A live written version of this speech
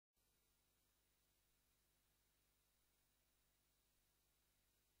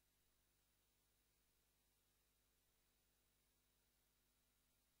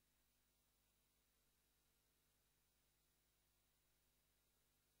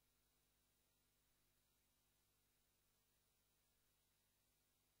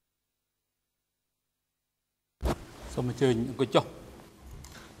សូមអញ្ជើញអង្គុយចុះ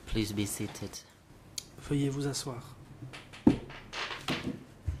Please be seated. Veuillez vous asseoir.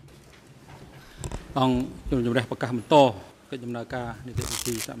 អង្គជំរះប្រកាសបន្តកិច្ចដំណើរការនីតិវិ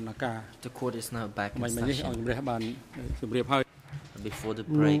ធីសកម្មភាព The court is now back in មិននេះអង្គ session. ជំរះបានជម្រាបហើយ Before the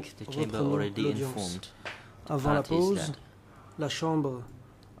break, the chamber reprenons already l'audience. informed Avant la parties pause, that la Chambre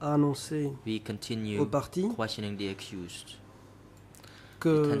a annoncé we continue aux parties questioning the accused.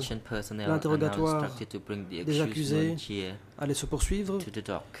 que Detention personnel are now l'interrogatoire instructed to bring the des accused accusés Nguyen allait se poursuivre. to the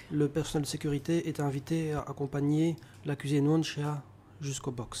dock. Le personnel de sécurité est invité à accompagner l'accusé Nguyen Chia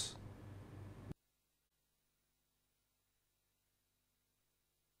jusqu'au box.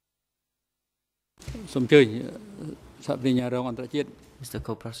 សូមអញ្ជើញសហប្រញ្ញារងអន្តរជាតិ Mr.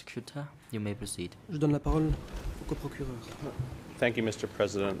 Co-Prosecutor, you may proceed. Je donne la parole au coprocureur. Thank you, Mr.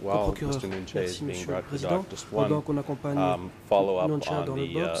 President. While Coprocureur. Mr. Nunche is Merci, being Monsieur le brought to the Président. dock, just Pendant one qu'on accompagne follow-up Nuncha on dans le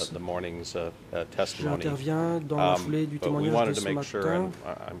box, the morning's testimony. j'interviens dans la foulée du But we témoignage de wanted to ce make sure, matin.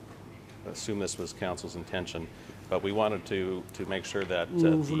 and I assume this was council's intention, but we wanted to make sure that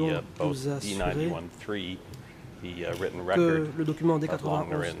Nous voulons both nous assurer D91.3, the written que record le document of Long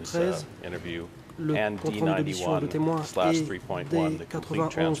Narin's D91-13, interview le and compte rendu d'audition de témoins et D91/3.1, the complete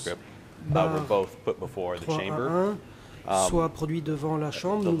transcript, were both put before the chamber. 3-1 soit produit devant la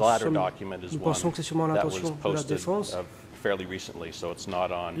Chambre. The latter Nous document is pensons one que c'est sûrement that was l'intention de la posted défense. fairly recently, so it's not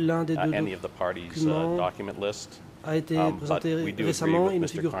on L'un des deux any of the parties' documents document list. a été But présenté we do récemment agree et ne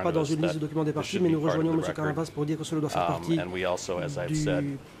with Mr. figure pas dans une Carnavas liste de documents des that this parties, should mais be nous part of rejoignons the M. record. Carnavas pour dire que cela doit faire partie And we also, as I've said,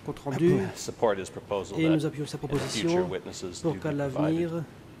 du compte rendu support his proposal et nous that appuyons sa future proposition witnesses do pour be qu'à provided l'avenir,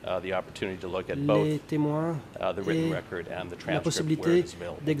 the opportunity to look at les both témoins the written aient record and the la transcript where possibilité it's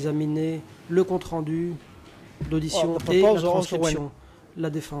available. d'examiner le compte rendu d'audition Well, the et la proposal also transcription. La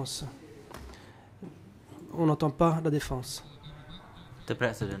défense. On n'entend pas la défense. The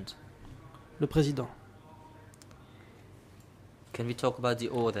President, Le président. can we talk about the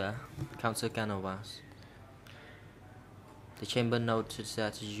order, Councillor Canovas? The chamber noted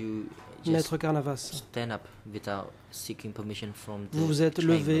that you just Maître Carnavas, stand up without seeking permission from the vous vous êtes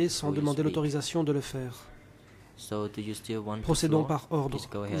chamber levé sans before you demander speak. l'autorisation de le faire. So do you still want the Procédons floor? par ordre. Please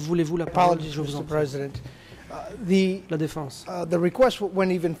go ahead. Voulez-vous la parole? Apologies, Je vous en Mr. prie. President. La défense. The request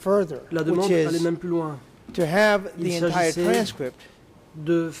went even further, La demande which allait is même plus loin, to have Il the entire s'agissait transcript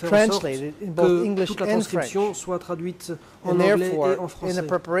de faire en sorte translated in both que English toute la and transcription French. soit traduite en And anglais et en therefore, in the français.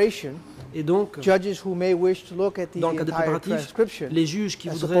 preparation, Et donc, judges who may wish to look at the dans le cas des entire préparatifs, transcription les juges qui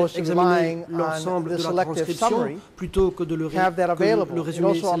as voudraient opposed to examiner relying on l'ensemble the de la selective transcription summary, plutôt que de have that available. le It résumé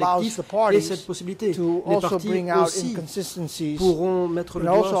also allows sélectif, the et parties cette possibilité. to Les also parties bring out aussi inconsistencies. pourront mettre It le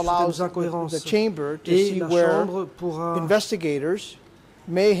also doigt sur allows certaines incohérences. the chamber to Et see la where Chambre pourra investigators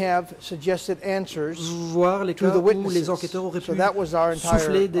may have suggested answers voir les to cas the où les witnesses. enquêteurs auraient So pu that was our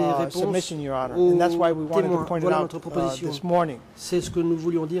souffler des entire réponses submission, Your Honor, aux and that's why we wanted témoins. to point it Voilà out notre proposition. this morning. C'est ce que nous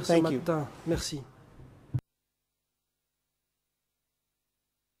voulions dire ce Thank you. matin. Merci.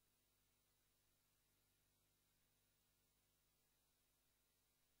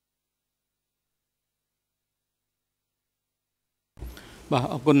បាទ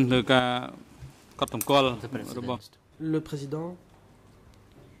អរគុណលើការកត់សម្គាល់ The របស់ President, Le président,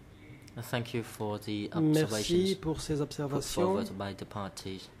 thank you for the merci observations pour ces put observations. forward by the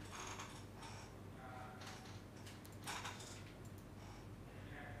parties.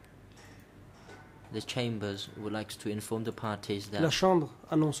 The chambers would like to inform the parties La that Chambre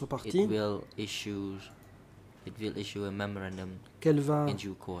annonce aux it parties will issue a memorandum qu'elle va in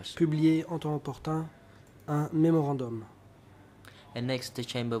due course. publier en temps opportun un mémorandum. And next, the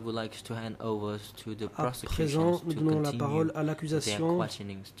chamber would like to hand over to the À prosecution présent, nous to donnons la continue parole à their l'accusation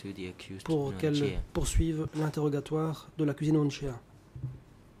questionings to the accused pour qu'elle Nguyen. poursuive l'interrogatoire de l'accusé Nguyen Chia.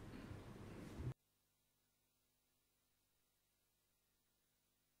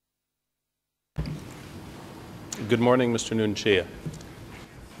 Good morning, Mr. Nunchia.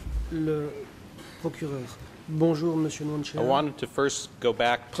 Le procureur. Bonjour, Monsieur Nguyen I Chia. wanted to first go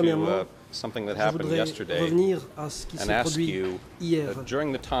back to Premièrement, something that Je happened voudrais yesterday revenir à ce qui and s'est ask produit you, hier.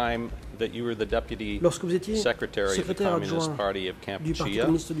 during the time that you were the deputy Lorsque vous étiez secretary of the secrétaire Communist adjoint Party of du Parti Kampuchea,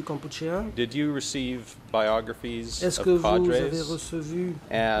 communiste du Kampuchea, did you receive biographies est-ce of que vous avez cadres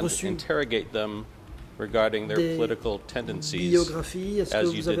and reçu interrogate them regarding their des political tendencies biographies? Est-ce as que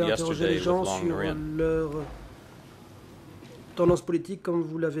you vous avez did interrogé yesterday les gens with Long sur Narin? leur tendance politique comme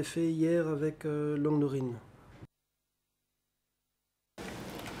vous l'avez fait hier avec Long Narin?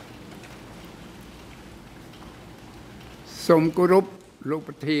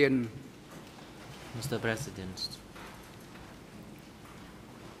 Mr. President,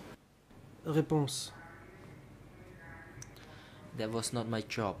 Réponse. that was not my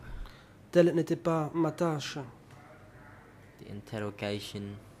job. Telle n'était pas ma tâche. the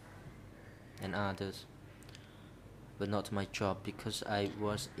interrogation and others, but not my job because I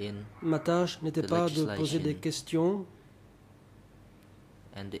was in Ma tâche n'était The pas de poser des legislation. questions,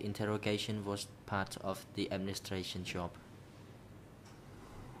 and the interrogation was part of the administration job.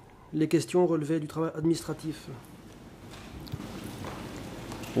 les questions relevaient du travail administratif.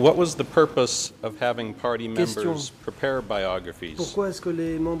 What was the purpose of having party Question. members prepare biographies? Pourquoi est-ce que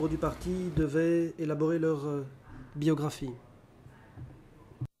les membres du parti devaient élaborer leur biographie?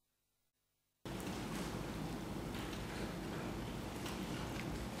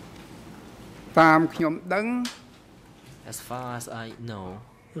 As far as I know,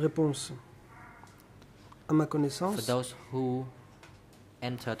 Réponse. À ma for connaissance, those who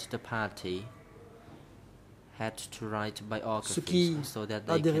entered the party had to write ceux biographies qui so that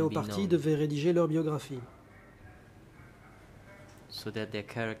they adhéraient can au be parti known, devaient rédiger leur biographie so that their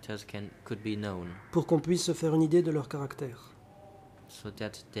characters could be known, pour qu'on puisse se faire une idée de leur caractère, so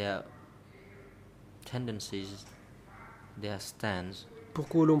that their tendencies, their stance pour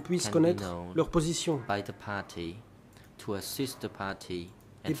que l'on puisse Can be connaître known. leur position by the party to assist the party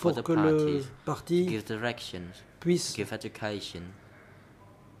et and for pour the que le parties to parti give directions, puisse give education,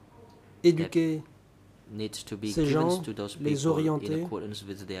 éduquer needs to be Ces given gens, to those les people orienter in accordance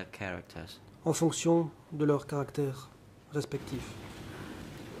with their characters. en fonction de leur caractère respectif.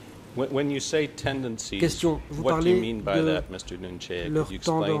 When you say tendencies, Question. Vous what do you parlez mean by de that, Mr. Nunche? Leur Could you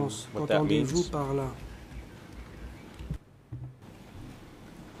explain tendance, what that qu'entendez-vous means? par là?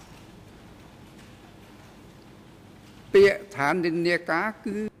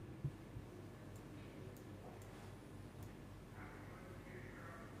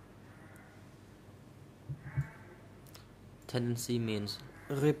 Tendency means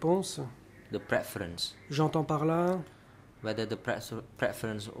Réponse. the preference, J'entends par là whether the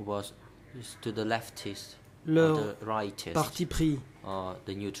preference was to the leftist, or leur the rightist, parti pris, or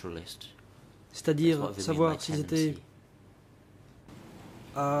the neutralist. That's c'est-à-dire what we mean by savoir s'ils étaient tendency.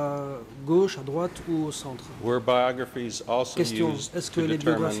 à gauche, à droite ou au centre. Were biographies also Question. used Est-ce que to les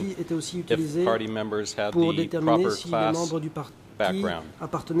determine biographies étaient aussi if utilisées party members had pour the déterminer proper si les class membres du parti background?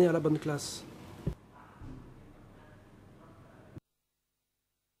 appartenaient à la bonne classe?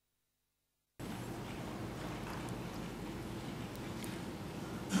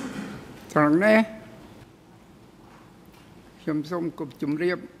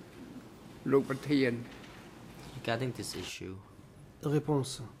 Regarding this issue,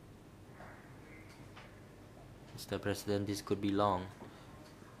 Réponse. Mr. President, this could be long,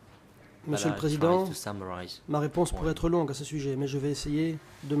 but Monsieur le I'll Président, try to summarize. ma réponse pourrait être longue à ce sujet, mais je vais essayer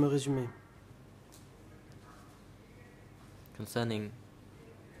de me résumer. Concerning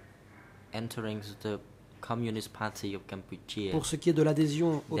entering the Communist Party of Cambodia, Pour ce qui est de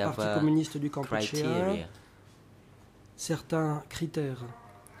l'adhésion au There Parti were communiste du Cambodge, criteria. certains critères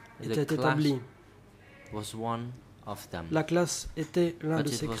The étaient class établis. was one of them. La classe était l'un But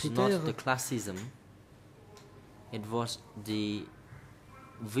de it ces was critères, not the classism, it was the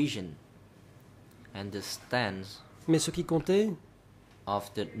vision and the stance mais ce qui comptait,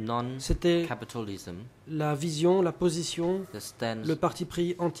 of the c'était non-capitalism, la vision, la position, the stance le parti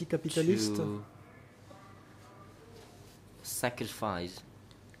pris anticapitaliste to sacrifice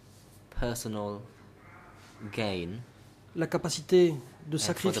personal gain la capacité de for the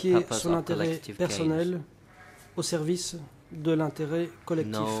sacrifier purpose son of intérêt collective personnel au service de l'intérêt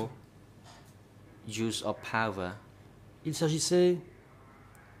collectif. no use of power, Il s'agissait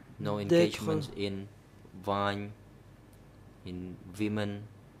no d'être engagement in wine, in women,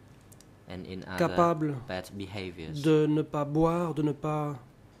 and in other capable bad behaviors. de ne pas boire, de ne pas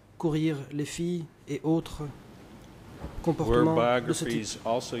courir les filles et autres Were comportements de ce type. biographies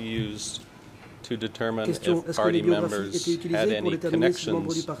also used to determine Question, if est-ce que les party biographies members étaient had utilisées pour any déterminer si les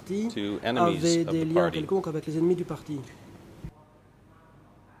membres du connections parti to enemies avaient of des the liens party? quelconques avec les ennemis du parti?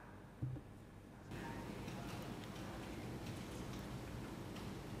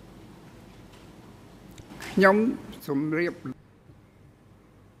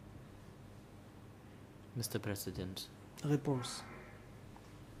 Mr. President, Réponse.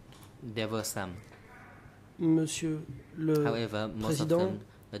 there were some. Monsieur le However, most of Président,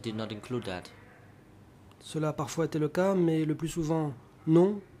 them did not include that. cela a parfois été le cas, mais le plus souvent,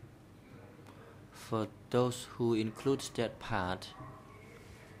 non. For those who include that part,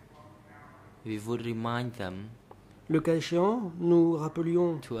 we would remind them Le cas échéant, nous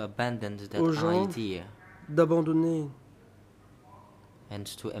rappelions to abandon that Aux gens idea d'abandonner and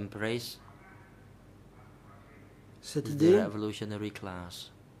to embrace cette the idée revolutionary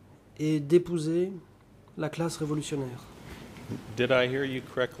class. et d'épouser la classe révolutionnaire. Did I hear you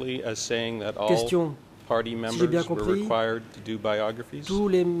correctly as saying that all Question. party bien members were compris, required to do biographies? tous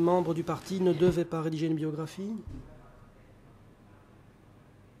les membres du parti ne devaient pas rédiger une biographie?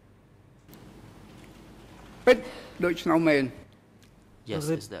 ពិតដូច្នោះមែន Yes,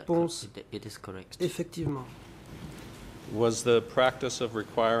 is that Réponse. it is correct. Effectivement. Was the practice of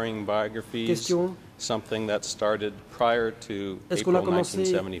requiring biographies Question. something that started prior to Est-ce qu'on a April commencé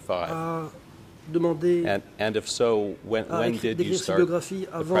 1975? à demander And if so, when à did you d'écrire ces start biographies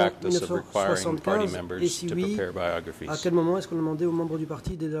the avant practice of requiring party 1975? members Et si to oui, prepare biographies? à quel moment est-ce qu'on a demandé aux membres du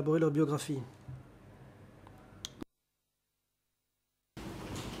parti d'élaborer leur biographie?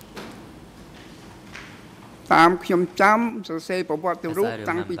 តាមខ្ញុំចាំសរសេរប្រវត្តិ As រូប I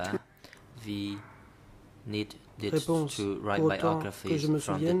តាំងពី remember, we needed Réponse. to write Pour autant que biographies je me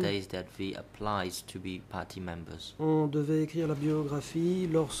from the souvienne, days that we applied to be party members. On devait écrire la biographie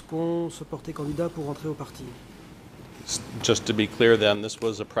lorsqu'on se portait candidat pour entrer au parti. Just to be clear then, this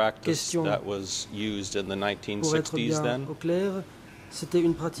was a practice Question. that was used in the Pour être 1960s bien then? au clair, c'était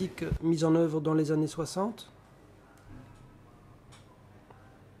une pratique mise en œuvre dans les années 60.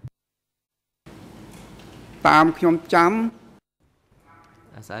 តាមខ្ញុំចាំ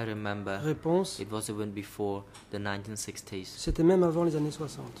As I remember, Réponse. it was even before the 1960s. C'était même avant les années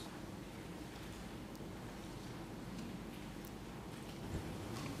 60.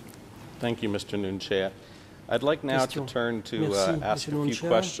 Thank you, Mr. Nunchea. I'd like now Question. to turn to Merci, ask Monsieur a few Nunchea.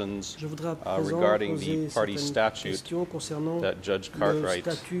 questions Je voudrais à présent regarding poser the party certaines statute questions concernant that Judge le Cartwright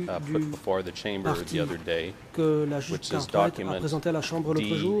statut put du before the chamber parti the other day, que la juge which is Cartwright a document présenté à la Chambre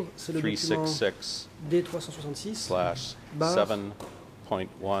l'autre jour. C'est le document D366, barre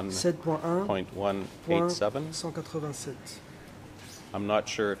 7.1.1.187. 7.1.187. I'm not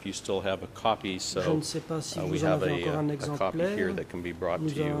sure if you still have a copy, Je so ne sais pas si we vous en have avez encore un a copy exemplaire. here that can be brought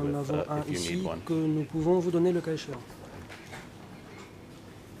Nous to you en avons un if you ici need one. que nous pouvons vous donner le cas échéant.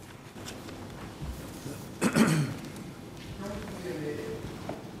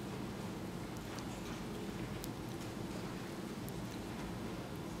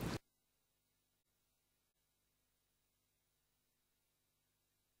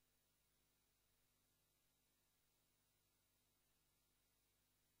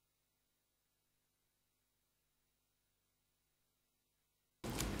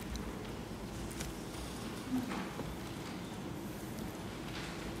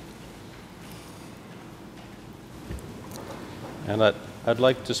 And I'd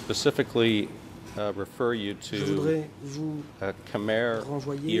like to specifically refer you Je to voudrais vous Khmer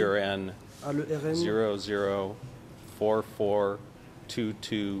renvoyer ERN à l'ERN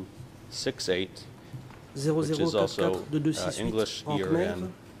 00442268, which is also 00442268 English en khmer,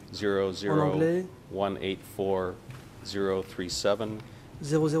 ERN en anglais 00184-037,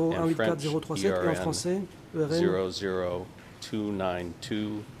 00184-037 et en français ERN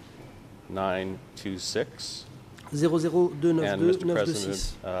 00292-926. And 00292 Mr. President,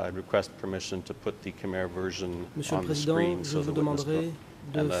 926. I request permission to put the Khmer version Monsieur on le the Président, screen je so the vous witness demanderai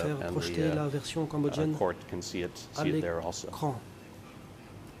de and faire the projeter la version cambodgienne court can see à it there also. l'écran.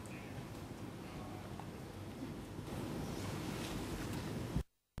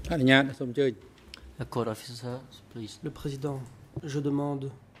 A court officer, please. Le Président, je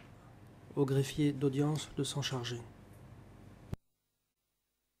demande au greffier d'audience de s'en charger.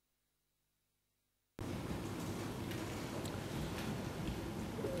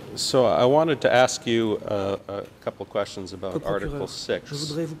 So I wanted to ask you a couple of questions Au about Article procureur, je 6.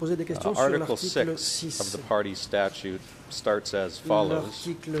 voudrais vous poser des questions sur Article l'article 6 of 6. the party statute starts as follows.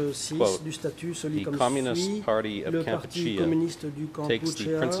 L'article 6 quote, du statut se lit The comme Communist suit. Party of Le Parti Kampuchea communiste du takes the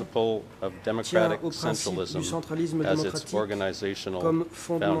Kampuchea principle of tient democratic au principe centralism du centralisme as its démocratique organizational comme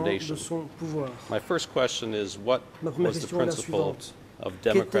fondement foundation. de son pouvoir. My first question is, what Ma première was the question est la principle suivante. of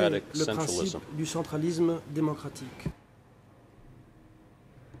Qu'était democratic le principe centralism? du centralisme démocratique?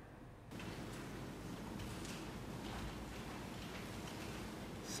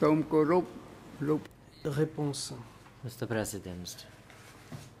សូមគោរពលោក Réponse. Mr. President,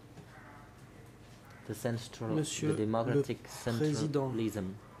 Monsieur the democratic le Président. centralism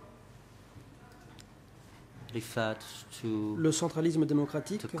referred to Le centralisme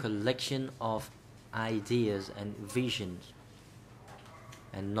démocratique the collection of ideas and visions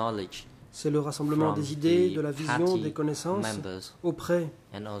and knowledge c'est le rassemblement from des idées, the de la vision, party des connaissances members auprès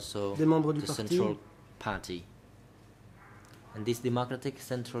and also des membres du the parti. central party. And this democratic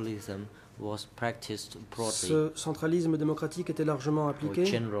centralism was practiced broadly Ce centralisme démocratique était largement or appliqué.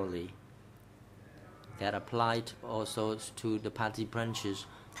 generally. That applied also to the party branches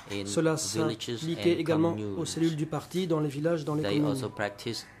in Cela villages s'appliquait and également communes. aux cellules du parti, dans les villages, dans les They also communes.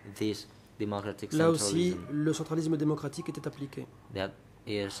 practiced this democratic Là aussi, centralism. le centralisme démocratique était appliqué. That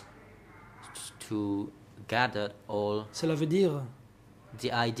is to gathered all Cela veut dire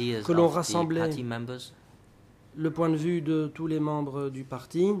the ideas que l'on of the rassemblait party members, le point de vue de tous les membres du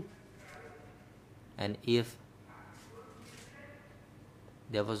parti, and if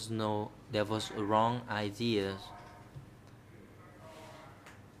there was wrong ideas,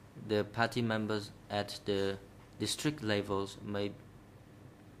 the party members at the district levels might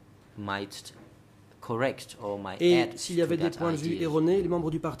correct or might et add s'il y avait to des that points de vue ideas. erronés, les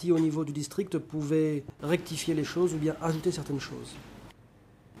membres du parti au niveau du district pouvaient rectifier les choses ou bien ajouter certaines choses.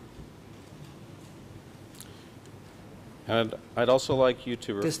 And I'd also like you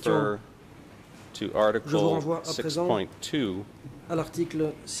to Question. refer to Je vous Article renvoie à présent 6.2, à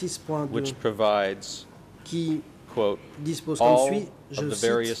l'article 6.2 which provides, qui quote, dispose comme all suit, of je the cite,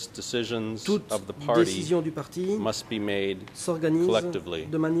 various decisions toute of the party décision du parti must be made s'organise collectively.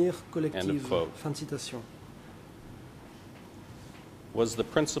 de manière End collective. of quote. Fin de citation. Was the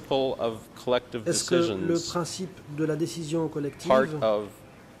principle of collective Est-ce que le decisions principe de la décision part collective of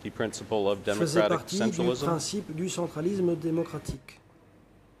the principle of faisait democratic partie du centralism? principe du centralisme démocratique?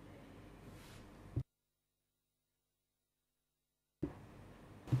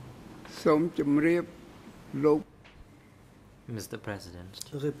សូមជម្រាបលោក Mr. President,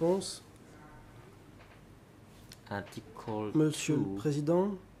 Réponse, Article Monsieur le 2 Président,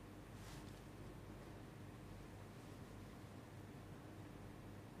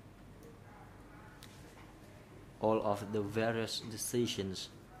 all of the various decisions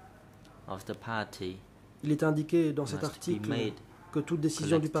of the party il est indiqué dans cet must be article made. que toute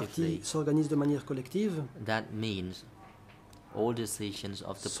décision du collectively. parti s'organise de manière collective. That means all decisions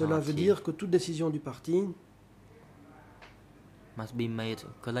of the Cela veut party dire que toute décision du parti must be made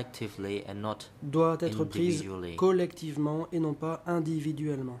collectively and not doit être prise individually. collectivement et non pas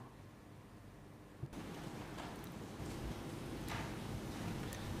individuellement.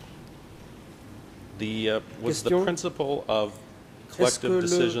 Was the Question. principle of Est-ce que collective le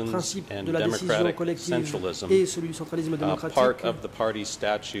decisions principe and de la décision democratic collective centralism et celui du centralisme part démocratique of the party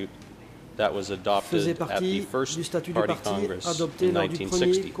statute that was faisait adopted at the partie first du statut du party parti congress adopté in lors du premier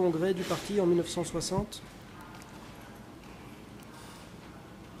 1960? congrès du parti en 1960?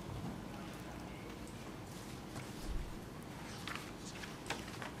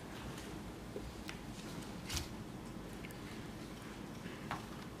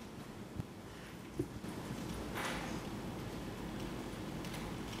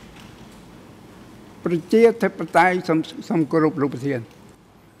 ប្រជាធិបតេយ្យសូមគោរពលោកប្រធាន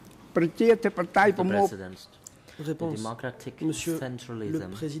ប្រជាធិបតេយ្យ The ប្រមូល President, the Réponse, democratic Monsieur le centralism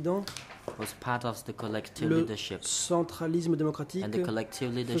Président, was part of the collective le leadership, centralisme démocratique and the collective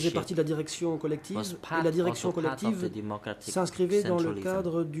faisait leadership partie de la direction collective was et part, la direction also part of the collective democratic s'inscrivait dans le centralism.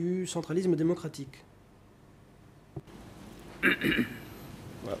 cadre du centralisme démocratique.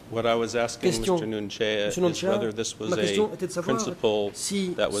 What I was asking Question. Mr. Nunchea Monsieur is Nunchea, whether this was ma question a était de savoir principle si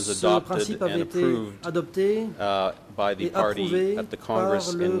that was ce adopted principe and avait été approved adopté by the et party approuvé at the par Congress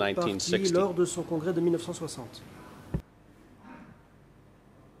in le parti 1960. lors de son congrès de 1960. "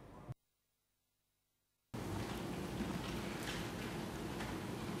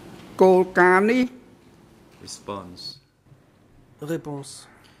គោលការណ៍នេះ Response. Réponse.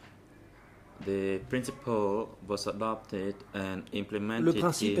 The principle was adopted and Le implemented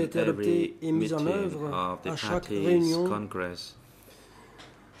principe a in été adopté every et mis en meeting œuvre of the à chaque party's réunion Congress.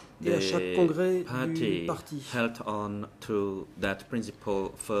 et à chaque congrès party du parti. held on to that principle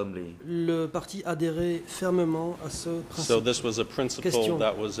firmly. Le parti adhérait fermement à ce So principe. this was a principle Question.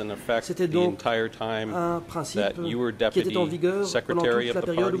 that was in effect C'était the donc entire time Un principe that you were qui était en deputy vigueur pendant secretary toute of la the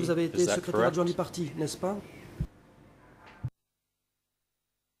période où party. vous avez été Is that secrétaire adjoint du correct? parti, n'est-ce pas?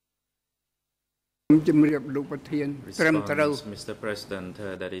 សូមជម្រាបលោកប្រធានត្រឹមត្រូវ Response, Mr. President,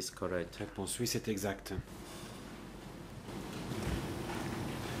 that is correct. Réponse oui, c'est exact.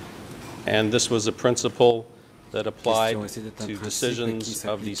 And this was a principle that applied Question, et c'est un to principe decisions qui of the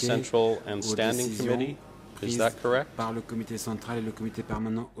s'appliquait Central and aux Standing décisions Committee. Is prises that correct? par le comité central et le comité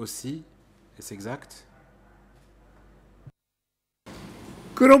permanent aussi. Est-ce exact?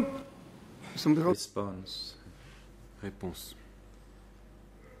 គ្រប់សូមគោរព Response. Réponse.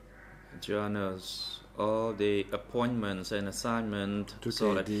 Your Honors, all the appointments and assignments Toutes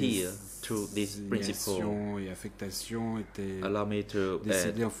shall les adhere to this principle. désignations et affectations étaient Allow me to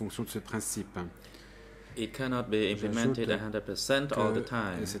décidées add, en fonction de ce principe. it cannot be implemented J'ajoute 100% all the Que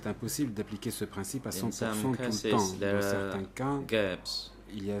time. c'est impossible d'appliquer ce principe à 100% In some tout le cases, temps. there Dans are certains cas, gaps,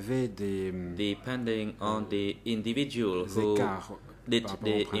 il y avait des depending on the individual who écarts did par rapport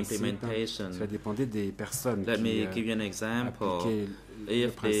the au principe. implementation. Cela dépendait des personnes Let qui me give you an example. appliquaient le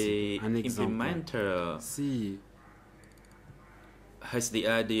If the principe. Un exemple. implementer Si has the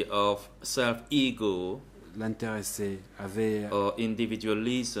idea of self-ego, l'intéressé avait or trop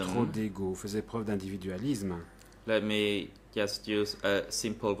individualism, d'ego, faisait preuve d'individualisme, let me just use a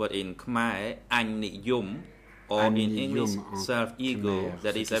simple word in Khmer, Anniyum, or in Anniyum English, en self-ego, Khmer,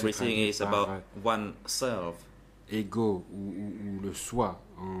 that ce is qui se everything traduit is par, about oneself. ego ou le soi.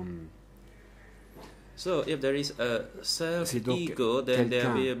 So if there is a Si donc self-ego, then there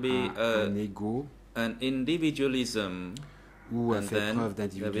quelqu'un will be a un ego an individualism, ou a and fait then preuve there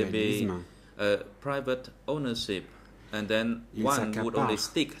will be d'individualisme, a private ownership, and then Il one s'accapare would only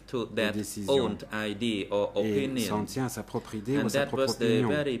stick to that décisions own idea or et s'en opinion. tient à sa propre idée ou à And sa that propre was the opinion.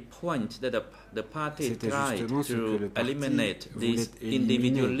 very point that the party C'était tried justement ce que to le parti eliminate voulait this éliminer.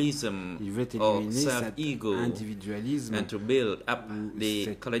 individualism Il veut or éliminer cet self-ego individualisme and to build up ou the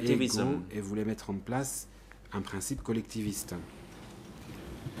cet collectivism. ego et voulait mettre en place un principe collectiviste.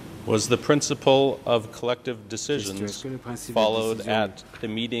 Was the principle of collective Question, decisions est-ce que le principe followed de décision at the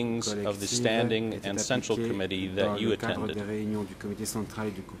meetings of the collective Standing était and Central appliqué Committee dans that you le cadre attended? des réunions du comité central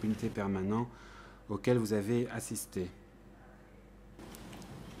et du comité permanent auxquelles vous avez assisté?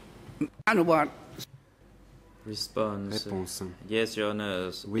 អនុវត្ត Response. Réponse. Yes, Your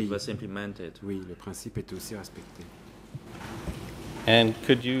Honors, Oui. it was implemented. Oui, le principe était aussi respecté. And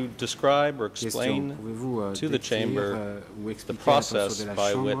could you describe or Question, explain pouvez-vous to the décrire chamber ou the expliquer à process l'attention de la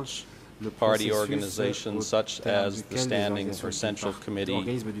by Chambre which le party processus organizations au such terme as the duquel les Standing or organisations Central Committee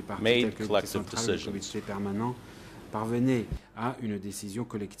organismes du parti made tels que le comité collective central ou le decisions? comité permanent parvenaient à une décision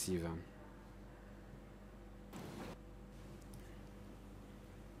collective?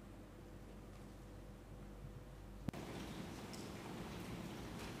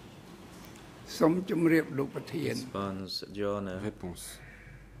 « សូមជម្រាបលោកប្រធាន Response, Your Honor. Réponse.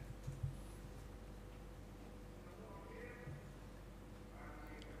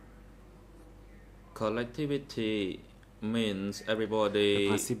 Collectivity means Le everybody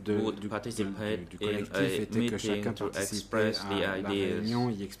principe would du participate in collectif a était que meeting chacun to participait express the à la ideas. réunion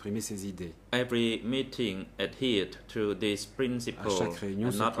et y exprimer ses idées. Every meeting adhered to this principle, À chaque réunion,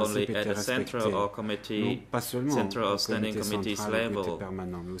 and ce not only principe at était the central respecté. or Non committee, pas seulement central au or standing comité committees central, au comité level.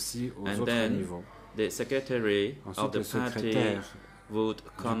 permanent, mais aussi aux And autres then niveaux. the secretary Ensuite, of the le party secrétaire would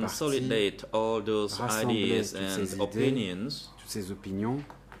parti consolidate all those rassemblait ideas toutes ces and idées, opinions, toutes ses opinions,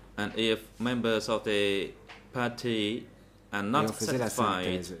 and if members of the party are et not on faisait la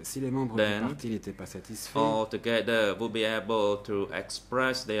satisfied, synthèse. Si les membres then du parti n'étaient pas satisfaits, all together would be able to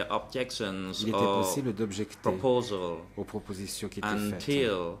express their objections il était or possible d'objecter proposal aux propositions qui étaient faites.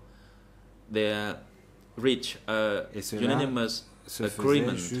 until they reach a Et cela unanimous se faisait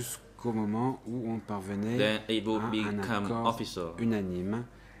agreement. jusqu'au moment où on parvenait Then it à would un become accord official. unanime,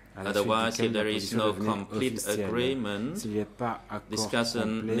 à la suite Otherwise, duquel if la there is position no devenait complete officielle. agreement, S'il n'y a pas accord discussion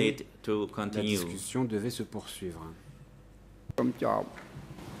complet, need to la continue. discussion devait se poursuivre. សូមចប់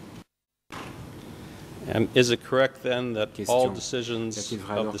And is it correct then that Question. all decisions Est-il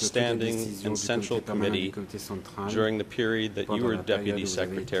vrai of alors the que toutes les Standing décisions and du Central comité permanent et Committee du comité central during the period that you pendant were la période Deputy où vous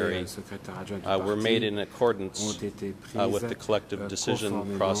avez été, Secretary secrétaire adjoint du were parti, made in ont accordance été prises with the collective decision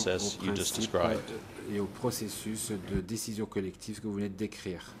conformément process au you just principe described? et au processus de décision collective que vous venez de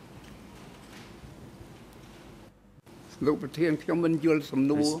décrire. លោកប្រធានខ្ញុំមិនយល់សំ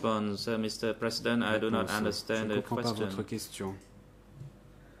ណួរ Response, Mr. President, I do not Réponse. understand Je ne the comprends pas votre question. question.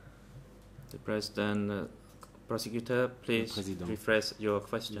 The President, Prosecutor, please Président. rephrase your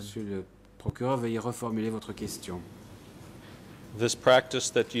question. Monsieur le procureur, veuillez reformuler votre question. This practice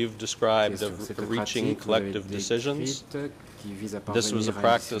that you've described Question. of Cette reaching pratique, vous l'avez collective decisions, décrite, qui vise à this was a parvenir à une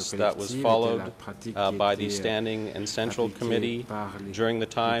practice décision that was collective, followed était la pratique by qui the était Standing and Central appliquée Committee par les- during the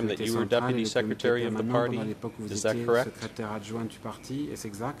time le that comité you were central et Deputy le comité Secretary of the permanent party. pendant l'époque où vous Is that étiez correct? secrétaire adjoint du parti, est-ce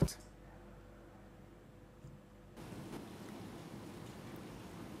exact?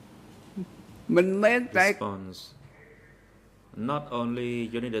មិនមែនតែ Response. Not only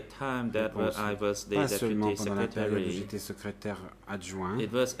during the time that Réponse. I was the Pas seulement Deputy pendant la période où Secretary, j'étais secrétaire adjoint,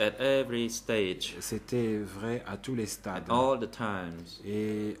 it was at every stage, c'était vrai à tous les at stades all the times.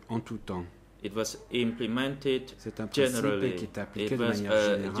 et en tout temps. It was implemented C'est un principe generally. qui est appliqué It de was manière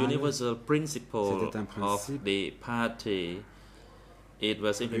a générale. universal principle C'était un of principe the party. It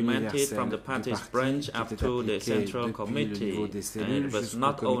was implemented from the universel party's du parti branch qui up était to the appliqué central depuis le committee. niveau des And cellules it was jusqu'au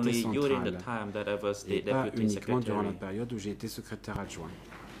not comité only during the central. time that I was the Et pas deputy uniquement durant la secretary. période où j'ai été secrétaire adjoint.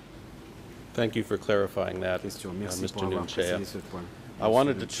 Thank you for clarifying that, Question. Merci pour Mr. avoir Nunchea. précisé ce point. I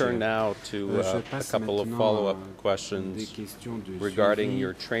wanted to Monsieur turn le now to Je a passe couple of maintenant follow-up à des questions questions de regarding suivi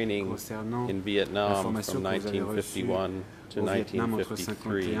your training concernant in Vietnam l'information from que vous avez 1951 reçue to au Vietnam entre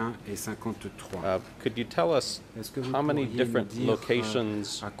 1953. 51 et 53. Could you tell us Est-ce que vous how many pourriez nous different dire locations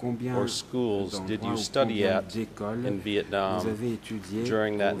à combien or schools did d'endroits you ou study combien at d'écoles in Vietnam vous avez étudié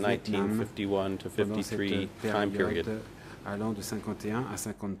during that au Vietnam 1951 to pendant 53 cette time period? période allant de 51 à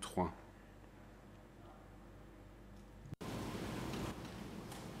 53?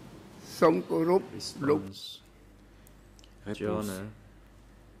 Somme Europe, Look. Response. Réponse. Jonah.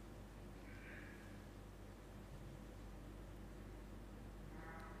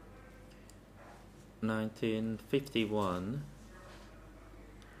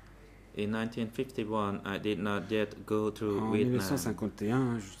 In 1951, I did not yet go to En Vietnam.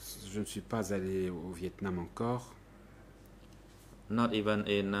 1951, je ne suis pas allé au Vietnam encore. Not even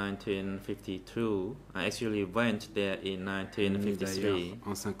in 1952. I actually went there in Ni d'ailleurs 1953.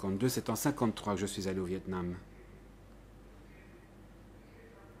 en 52, c'est en 53 que je suis allé au Vietnam.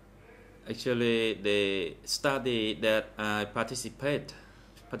 Actually, the study that I participated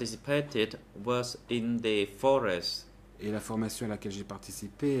was in the forest, Et la formation à laquelle j'ai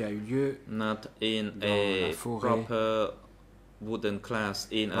participé a eu lieu not in Dans a la forêt. proper wooden class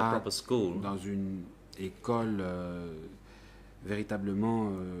in a Pas proper school. dans une école véritablement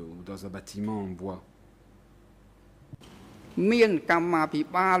ou dans un bâtiment en bois. មានកម្មាភិ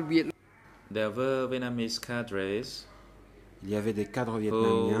បាលវៀត There were Vietnamese cadres Il y avait des cadres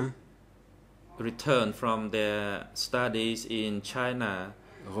vietnamiens returned from their studies in China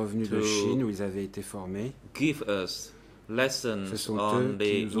revenus de to Chine où ils avaient été formés. give us Ce lessons sont on eux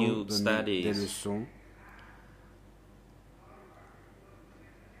qui the nous ont new donné des studies. leçons.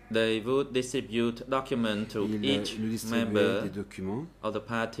 They would distribute documents to Ils each nous distribuaient member des documents. of the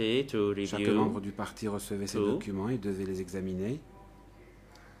party to Chaque membre review, du parti recevait ces Two. documents et devait les examiner.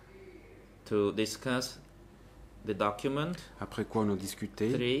 to discuss the document. Après quoi on en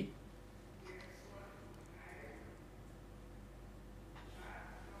discutait. 3.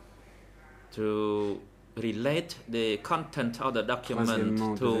 To relate the content of the document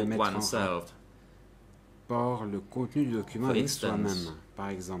Troisièmement, on to devait mettre en oneself. Or le contenu du document For avec instance, soi-même, par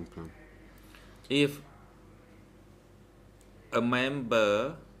exemple. If a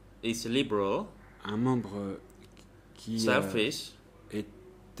member is liberal, Un membre qui selfish,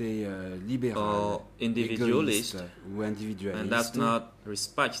 était libéral, or individualist, égoïste ou and individualiste does not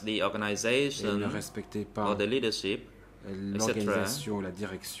respect the et ne organization respectait pas or the leadership, l'organisation ou la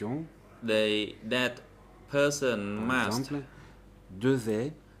direction, that person par must exemple,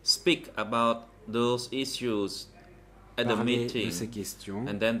 devait speak about those issues at the parler de meeting, ces questions.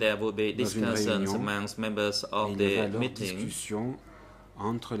 and then there will be dans une discussions réunion, amongst members Et of il y avait the alors meeting, discussion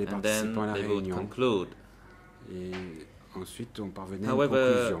entre les and then participants à la they would réunion. conclude. Et ensuite, on parvenait à une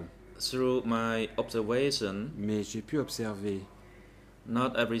However, conclusion. through my observation, Mais j'ai pu observer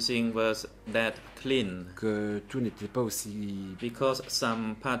not everything was that clean, que tout n'était pas aussi because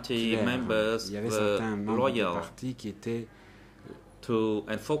some party clair. members Il y avait were certains membres du loyal parti qui étaient to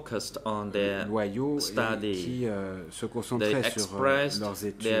and focused on their loyaux et study. qui se They concentraient sur expressed leurs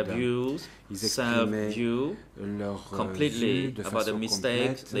their études. views, Ils exprimaient self-view, leur vue completely de about the façon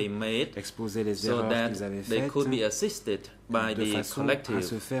mistakes complète, they made, exposaient les so erreurs that qu'ils avaient they faites could be assisted by de the façon à collective.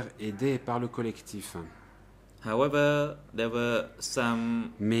 se faire aider par le collectif. However, there were some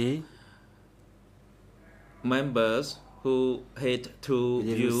Mais members who had two il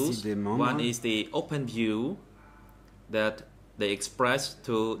y avait aussi views. des membres One is the open view that they expressed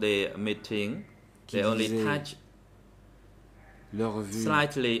to the meeting. qui They only disaient touch leur vue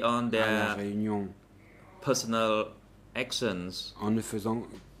slightly on à la their réunion personal actions, en ne faisant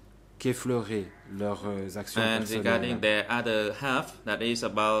qu'effleurer leurs actions and regarding personnelles. their other half, that is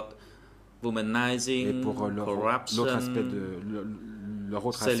about Et womanizing, pour l'autre aspect, corruption, leur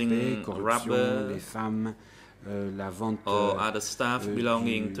autre selling aspect, corruption, rubber, les femmes, la vente or other stuff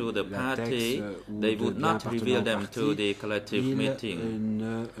belonging to the party, they would not reveal them to the collective ils meeting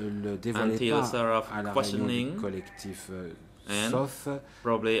ne le dévoilaient until pas sort of à la réunion questioning, du collectif, and sauf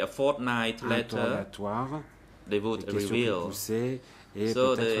probably a fortnight later interrogatoire, they les would questions reveal. poussées, et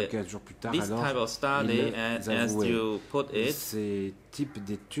So peut-être 15 jours plus tard, This type alors, of study, ils as avouaient. you put it, Ces types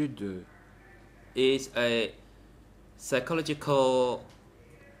d'études is a psychological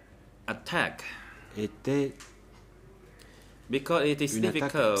attack étaient because it is une attaque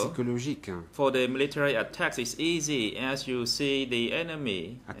difficult psychologique. for the military attacks. It's easy as you see the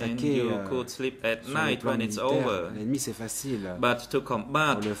enemy and Attaquer you could sleep at sur le night plan when it's militaire, over. l'ennemi c'est facile, But to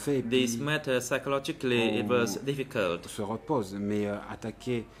combat on le fait et this puis matter psychologically, it on was difficult. se repose, mais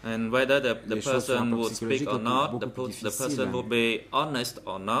attaquer And whether the les choses sur un person plan would speak or psychologique not, est beaucoup the plus difficile. person would be honest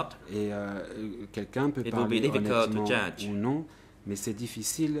or not, et quelqu'un peut It will be parler difficult to honnêtement judge. ou non, mais c'est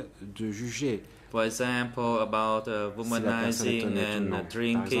difficile de juger For example, about Si la personne est womanizing honnête ou and non. Par exemple,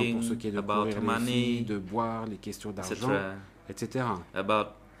 drinking, pour ce qui est de about courir les filles, money, de boire, les questions d'argent, etc. etc. About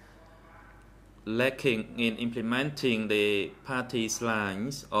lacking in implementing the party's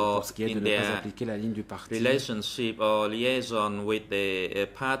lines or Pour ce qui est de in ne pas their appliquer la ligne du parti, relationship or liaison with the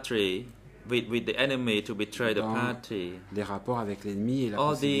party, with the enemy to betray the Dans party. les rapports avec l'ennemi et la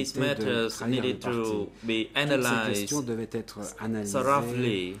All these possibilité de matters trahir le needed parti. to be Toutes ces analyzed questions devaient être analysées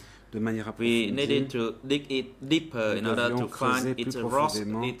thoroughly. de manière We approfondie. needed to dig it deeper in Nous order devions to find creuser its plus root,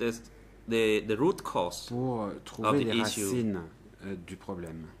 profondément the root cause. pour trouver the les issue. racines du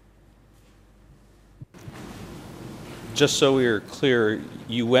problème. Just so we are clear,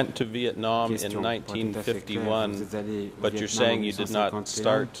 you went to Vietnam in Question, pour être tout à fait clair, 1951, vous êtes allé au but you're Vietnam saying en you did not 1951,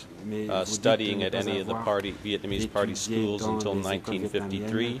 start mais vous dites de studying ne at pas any of the avoir Vietnamese party étudié schools dans until les écoles 1953.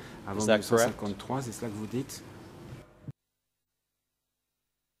 vietnamiennes avant Is that correct? 1953, c'est cela que vous dites?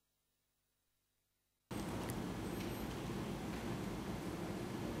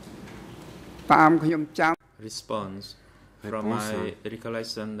 Response. From Réponse, my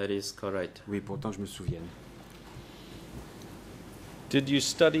recollection, that is correct. Oui, pourtant je me souviens. Did you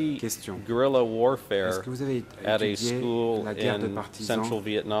study Question. guerrilla Est-ce warfare que vous avez at a étudié school la guerre de in partisans central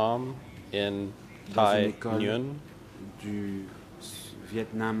Vietnam in dans une Thai école Nguyen? du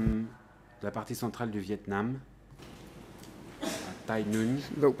Vietnam, de la partie centrale du Vietnam, à Thai Nguyen?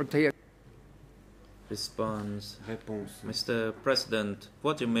 Response. Réponse. Mr. President,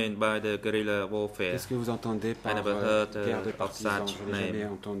 what do you mean by the guerrilla warfare? Qu'est-ce que vous entendez par never heard, guerre de of partisans? such Je n'ai jamais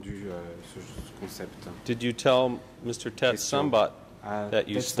name. entendu ce concept. Did you tell Mr. Tet Question. Sambat À that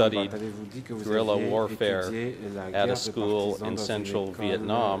you Tet studied Sambat, avez-vous dit que vous guerrilla aviez warfare étudié la at a guerre de school partisans in dans central une école,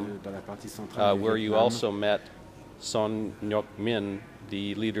 Vietnam, dans la partie centrale du where you Vietnam, also met Son Ngoc Min,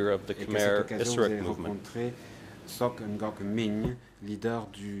 the leader of the et qu'à cette Khmer occasion, vous Issarak avez movement? rencontré Sok Ngoc Minh, leader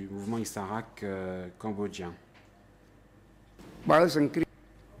du mouvement Issarak cambodgien?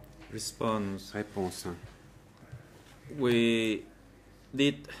 Response. Réponse. We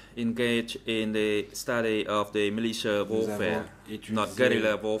did engage in the study of the militia Nous warfare, avons étudié not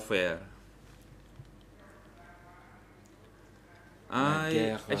guerrilla warfare. I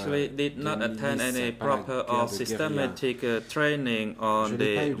guerre, actually did de not attend milice, any pas la proper guerre or de systematic training on Je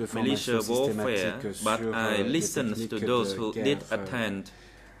n'ai pas eu the de militia formation warfare, systématique but sur, I les listened techniques to de those who guerre, did attend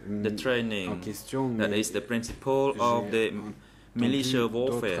the en training. question, That mais is the principle of the j'ai militia entendu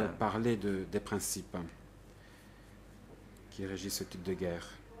d'autres warfare. parler des principes qui régissent ce type de guerre.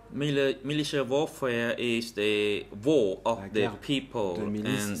 Militia warfare is the war of La the guerre people, de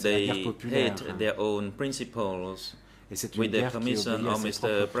milice, and c'est la guerre they populaire. hate their own principles. Et c'est une With the guerre qui permission obéit à of ses Mr.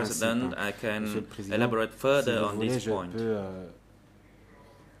 propres President, principes. I can Monsieur le Président, elaborate si further vous on voulez, this je point. peux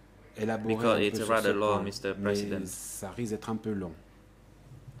élaborer Because un peu it's sur rather ce long, point, Mr. mais President. ça risque d'être un peu long.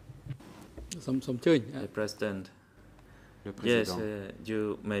 សូមអញ្ជើញ The President. Le Yes, Président.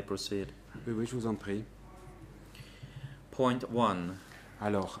 you may proceed. Oui, je vous en prie. Point 1.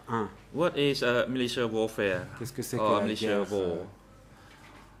 Alors, 1. What is militia warfare Qu'est-ce que c'est or que la militia guerre war?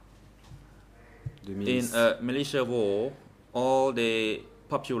 de In milice? a militia war, all the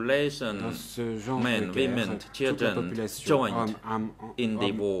population, Dans ce genre men, de guerre, women, toute la children, population, joined hommes, in the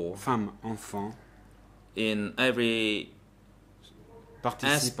hommes, war. femmes, enfants, in every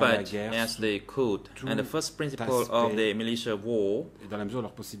participent à la aspect guerre as they could. tout And the first principle of aspect. the militia war et dans la mesure de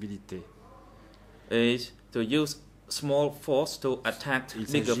leurs possibilités. is to use small force to attack Il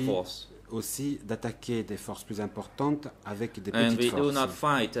bigger s'agit force. aussi d'attaquer des forces plus importantes avec des And petites we do not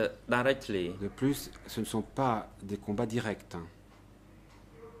forces. fight directly. De plus, ce ne sont pas des combats directs.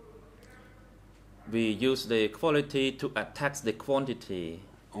 We use the quality to attack the quantity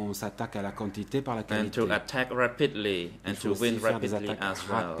On s'attaque à la quantité par la and qualité. to attack rapidly Il and faut to aussi win faire des rapidly attaques as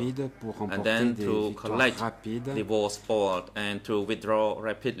well. rapides pour And remporter then des to victoires collect rapides the war spoil and to withdraw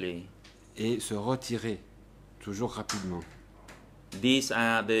rapidly. et se retirer toujours rapidement. These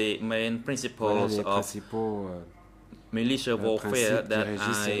are the main Voilà principles les of principaux militia warfare principes qui that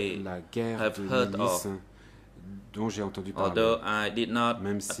régissent I la guerre have de heard milice of. dont j'ai entendu parler. Although I did not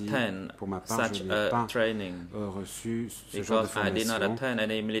Même si, attend pour ma part, such je n'ai a pas training reçu ce genre de because I did not formation, attend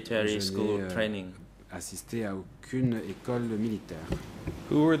any military Je school n'ai, training. assisté à aucune école militaire.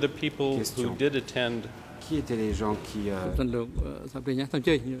 Who were the people Question. who did attend? Qui étaient les gens qui... ប្រសិនលោកសាប់ព្រាញ៉ាសូមអញ្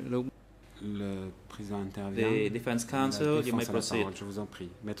ជើញលោក le président intervient. The Defense La Council, you défense may a la proceed. parole, je vous en prie.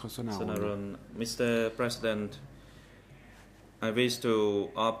 Maître Sonaron. Sonaron. Mr. President, I wish to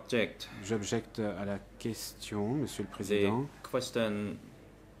object J'objecte à la question, Monsieur le the Président. question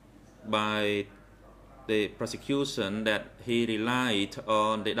by the prosecution that he relied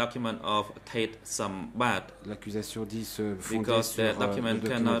on the document of Tate Sambat L'accusation dit se fonder because sur the le document document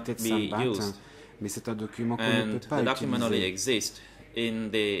cannot Tet be Sambat used Mais c'est un document qu'on ne And peut pas the document only utiliser. exists in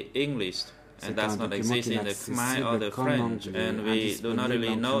the English and C'est does un not document exist qui in n'est the Khmer or the accessible qu'en French, anglais, and we do not really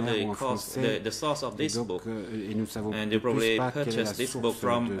indisponible know en khmer the, ou en cause, français. the source of this Donc, book. et nous ne savons And de you plus probably pas quelle est la purchased this source book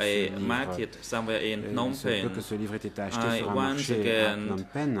from de a ce livre. market somewhere in Phnom Il se peut Penh. que ce livre ait été acheté I sur un once marché à again Phnom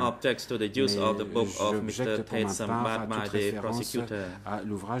Penh, object to the use of the book mais of j'objecte Mr. pour Ted ma part Sambat à by toute the référence prosecutor. à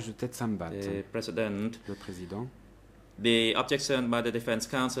l'ouvrage de Ted Sambat, The President. le président. The objection by the defense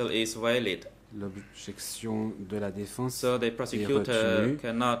counsel is valid, L'objection de la défense so the est prosecutor retenue.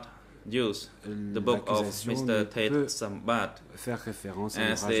 cannot use the book of L'accusation ne Mr. peut Ted Sambat. faire référence à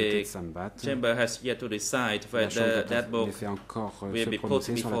As l'ouvrage de the Ted Sambat. chamber has yet to decide La Chambre whether that book fait encore will se be put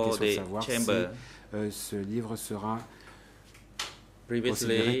prononcer sur la before question de the savoir si chamber. ce livre sera considéré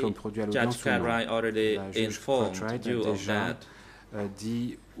Previously, comme produit à Judge l'audience ou non. Cartwright already La juge informed Cartwright you a of déjà that.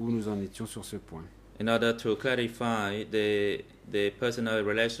 dit où nous en étions sur ce point. In order to clarify the personal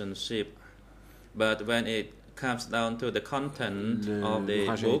relationship, but when it comes down to the content of the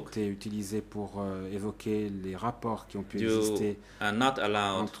L'ouvrage a book, été utilisé pour évoquer les rapports qui ont pu you exister are not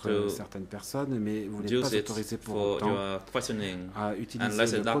allowed entre to certaines personnes, mais vous n'êtes use pas it autorisé pour for autant your questioning à utiliser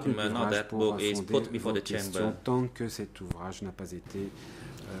unless a le contenu de document of l'ouvrage that pour book is fonder put before vos the questions chamber. tant que cet ouvrage n'a pas été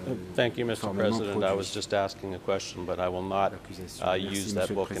Thank you, Mr. formellement President. I was produit. just asking a question, but I will not L'accusation. Merci, use Monsieur that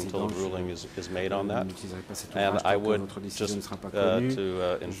le book until Président. the ruling is made on Je that. n'utiliserai pas cet And ouvrage I tant que would votre décision ne just sera pas connue. to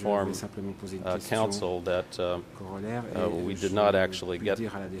Je inform vais simplement poser une question counsel that corollaire et we je did not vais actually get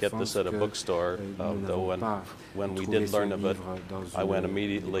dire à la this défense at a que, bookstore, nous though n'avons pas when we trouvé did ce learn of it, livre dans I went une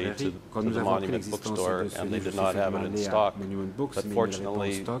immediately librairie. Quand to nous the avons appris Monument l'existence Bookstore, de ce and they livre, did je not suis have it in allé à stock. Monument Books, But mais ils ne l'avaient pas en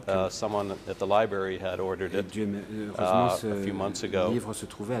fortunately, stock. someone at the library had ordered Et it, Dieu, heureusement, ce a few months ago, livre se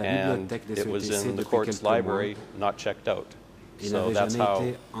trouvait à la and bibliothèque des it was SETC in the depuis court's quelques mois. library, not checked out. Il So n'avait that's jamais how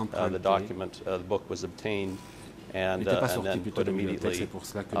été emprunté. the document, the book was obtained and, Il n'était pas and sorti then plutôt put de la bibliothèque, immediately c'est pour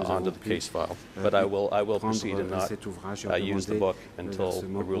cela que nous avons onto the pu case file. But I will proceed and prendre not cet ouvrage et use the recommander book le until the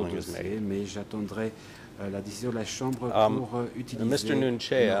versement au ruling is dossier, made. mais j'attendrai la décision de la Chambre pour utiliser Mr.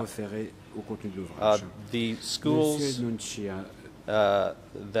 Nunchea, le référé au contenu de Uh, l'ouvrage. the schools Monsieur Nunchea,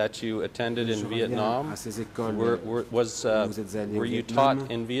 that you attended in je reviens Vietnam, à ces écoles were où vous êtes allé au were you Vietnam.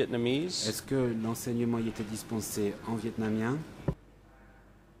 taught in Vietnamese? Est-ce que l'enseignement y était dispensé en vietnamien?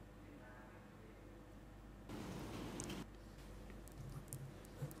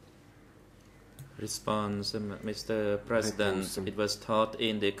 Response, Mr. President, Réponse. it was taught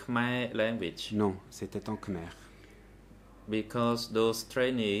in the Khmer language Non, c'était en khmer. because those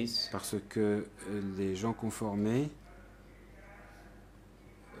trainees Parce que les gens conformés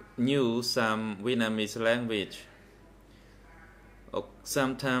knew some Vietnamese language.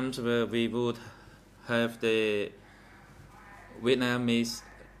 Sometimes we would have the Vietnamese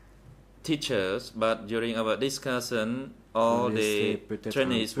teachers, but during our discussion, all connaissaient the peut-être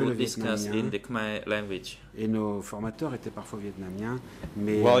trainees un peu le would discuss vietnamien. in the Khmer language. et nos formateurs étaient parfois vietnamiens,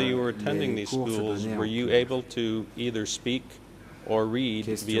 mais While you were attending les these cours se schools, donnaient en were you khmer. able to either speak or read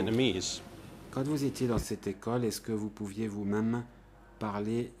Question. Vietnamese? Quand vous étiez dans cette école, est-ce que vous pouviez vous-même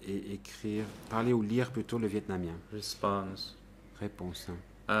parler et écrire, parler ou lire plutôt le vietnamien? Response. Réponse.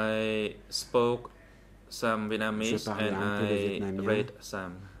 I spoke some Vietnamese Je parlais and un peu le I vietnamien. read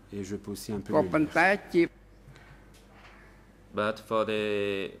some. Et je peux aussi un peu ក៏ le ប៉ុន្ lire. តែជា But for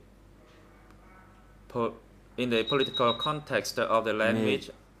in the political context of the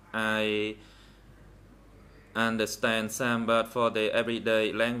language, I understand some, but for the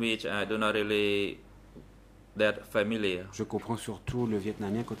everyday language, I do not really that familiar. Je comprends surtout le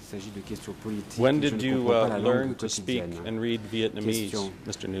vietnamien quand il s'agit de questions politiques. When je did ne you comprends pas la learn langue to speak quotidienne. and read Vietnamese, Question.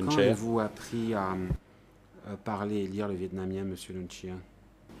 Mr. Quand Nunchea? avez-vous appris à parler et lire le vietnamien, Monsieur Nunchia?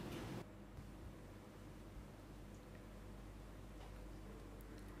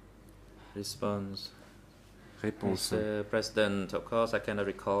 Response. Réponse. Mr. President, of course, I cannot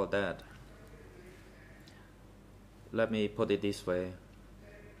recall that. Let me put it this way.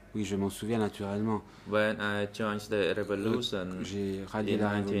 Oui, je m'en souviens naturellement. When I joined the revolution J'ai rallié in la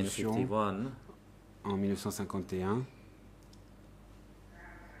révolution 1951, en 1951.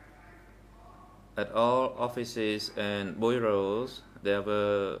 at all offices and bureaus, there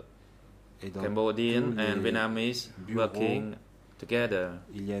were Et dans Cambodian tous and les Vietnamese bureaux, working together.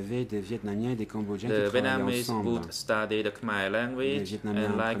 il y avait des Vietnamiens et des Cambodgiens The qui travaillaient Vietnamese ensemble. would study the Khmer Les language, Vietnamiens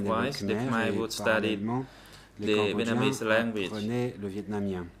and apprenaient le likewise, the khmer Khmer et would study parallèlement, les the Cambodgiens Vietnamese language. apprenaient le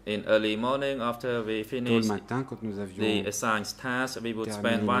vietnamien. In early morning, after we Tôt le finished matin, quand nous the avions assigned task, we would terminé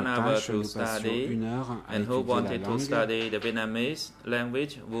spend nos 1 hour tâches, to nous passions study, une heure à and who étudier la wanted to langue. study the Vietnamese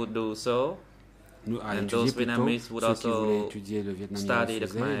language would do so. Nous, à and étudier those plutôt, Vietnamese would ceux qui also voulaient étudier le vietnamien study le the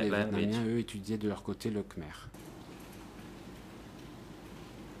faisaient, Khmer les language. Vietnamiens, eux, étudiaient de leur côté le khmer.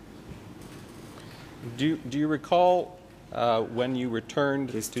 Do you recall when you returned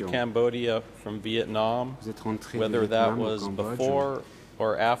to Question. Cambodia from Vietnam, Vous êtes rentré de whether that Vietnam au was Cambodge. before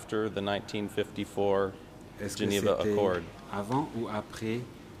or after the 1954 Est-ce que Geneva c'était Accord? avant ou après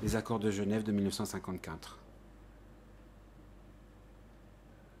les accords de Genève de 1954?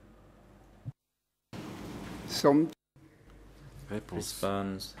 Some Réponse.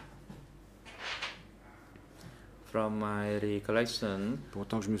 Response. From my recollection, Pour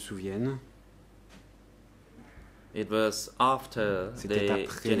autant que je me souvienne, it was after C'était the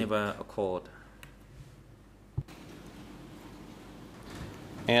après. Geneva Accord.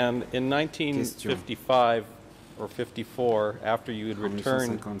 And in 1955 or 54, after you had en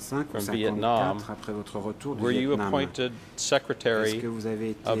returned 1955 ou from 54, Vietnam, après votre retour du were you Vietnam, appointed est-ce secretary que vous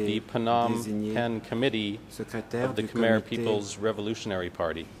avez of the été Phnom désigné Penh Committee secrétaire of the du Khmer comité People's Revolutionary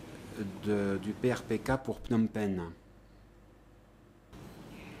Party? du PRPK pour Phnom Penh?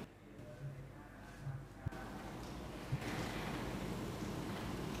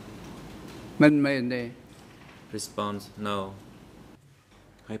 mình mê nè. Response, no.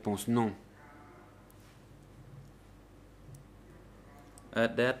 Réponse non.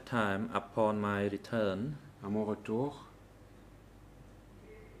 At that time, upon my return, À mon retour,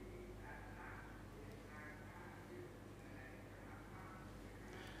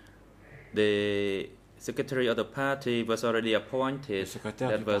 the secretary of the party was already le appointed. secrétaire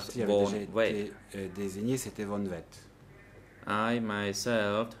That du was parti avait Von déjà Wet. été désigné, c'était Von Wet. I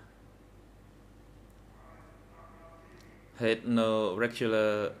myself had no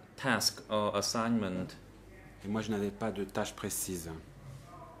regular task or assignment. Et moi, je n'avais pas de tâche précise.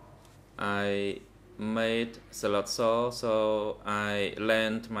 I made Salotso, so I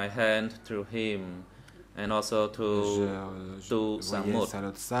lent my hand to him and also to Je voyais Samut.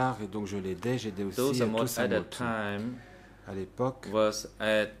 Salot Sar et donc je l'aidais. J'aidais aussi To Samut at Samut. that time À l'époque, was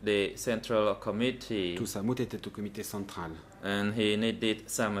at the central committee Samut était au comité central. and he needed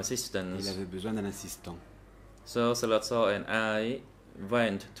some Il assistance. avait besoin d'un assistant. So Salotso and I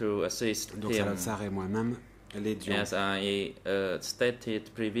went to assist Donc him. Salot Sar et moi-même l'aidions. As I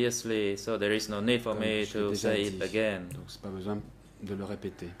stated previously, so there is no need for Comme me je l'ai to déjà say dit. it again. Donc c'est pas besoin de le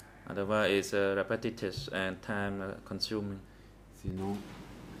répéter. Otherwise, it's repetitive and time consuming. Sinon,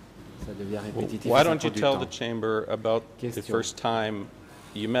 ça devient répétitif. Why et ça don't prend you du tell temps. the chamber about the Question. first time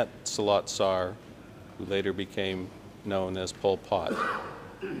you met Salat Sar, who later became known as Pol Pot?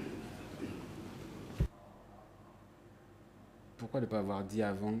 Pourquoi ne pas avoir dit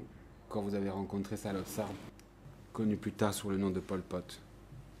avant, quand vous avez rencontré Salot Sar, connu plus tard sous le nom de Pol Pot?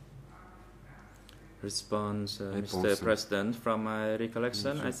 Response, Réponse. Mr. President, from my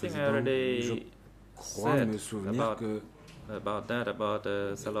recollection, Monsieur I le think I Président, already je crois said me souvenir about, que about that, about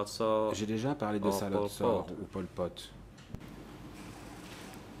Salotso. j'ai déjà parlé de or Salot Pol Sar Pot. ou Pol Pot.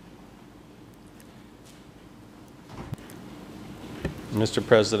 Mr.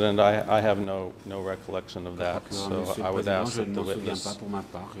 President, I have no recollection of that, Monsieur so le I would Président, ask je that ne the m'en souviens witness pas pour ma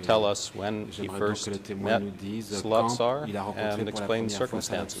part. et tell us when he J'aimerais donc first que les témoins met nous disent Salat quand Sar il a rencontré and pour la explain première fois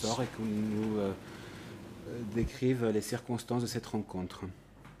Salot circumstances. Sar et qu'il nous décrive les circonstances de cette rencontre.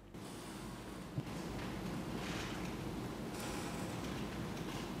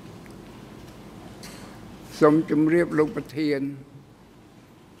 Some ជំរាបលោកប្រធាន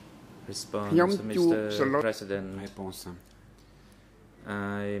Response,ខ្ញុំជួប Mr. Salot- President. Réponse.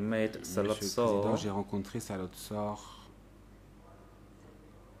 I met Monsieur le Président, Salotso j'ai rencontré Salot Sar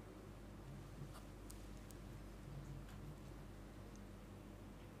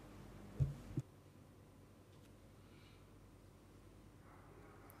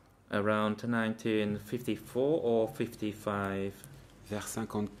around 1954 or 55. vers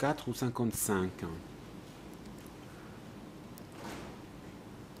 54 ou 55.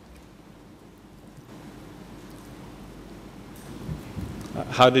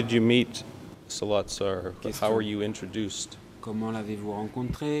 How did you meet Salat Sar? Question. How were you introduced? Comment l'avez-vous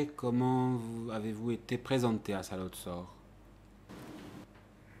rencontré? Comment avez-vous été présenté à Salot Sar?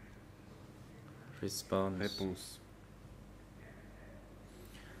 Response. Réponse.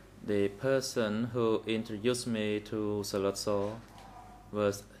 The person who introduced me to Salotso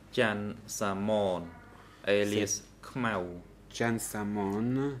was Chan Samon, alias Khmau. Chan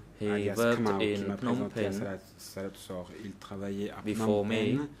Samon, He alias worked Khmau, qui in m'a Phnom présenté à Penh Salot Sar. Il travaillait à before Phnom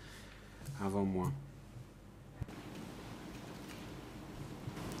me. Penh avant moi.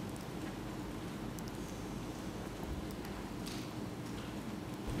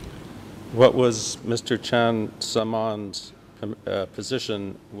 What was Mr. Chan Samon's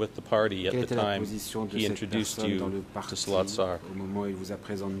position with the party at Quelle the était la time position de he cette introduced personne dans le you parti to Salat Sar? au moment où il vous a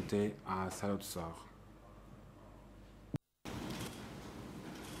présenté à Salot Sar?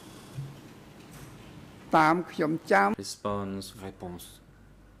 តាមខ្ញុំចាំ Response. Réponse.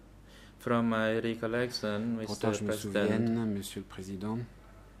 From my recollection, Pourtant, Mr. je me President, souviens, Monsieur le Président,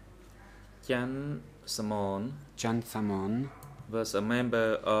 Chan Samon Chan Samon was a member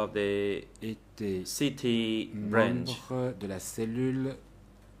of the était city branch membre de la cellule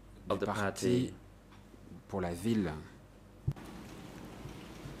of du the parti party. pour la ville.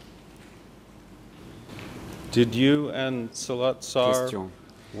 Did you and Salat Sar Question.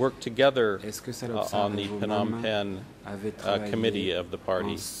 work together Est-ce que Salot Sar on et the vous-même Phnom Penh avez committee travaillé of the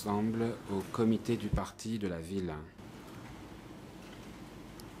party? ensemble au comité du parti de la ville?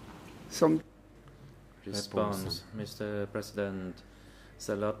 សូម Response, Mr. President,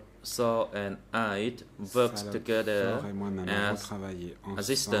 Salot Saw and I worked Salot together Sar et moi-même avons as travaillé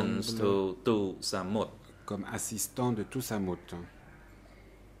assistants ensemble to Tu Samut. comme assistants de Toussamout.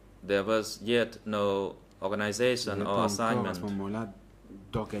 There was yet no Il n'y organization avait or pas encore à ce assignment. moment-là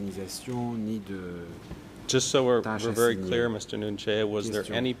d'organisation ni de Just so we're tâche very assignée. clear, Mr. Nunche, was there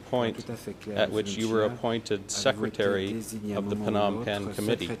Question. any point Tout à fait clair, at Monsieur which you were Nunchia. appointed Avez-vous été secretary désigné à un of the moment ou Phnom l'autre Penh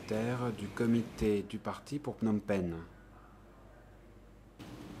committee? secrétaire du comité du parti pour Phnom Penh?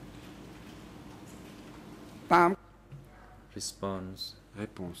 តាម Response.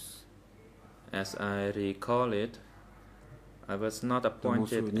 Réponse. As I recall it, I was not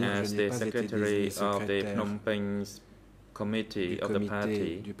appointed souvenir, as je n'ai the pas été secretary désigné of the secrétaire Phnom Penh committee Du of the comité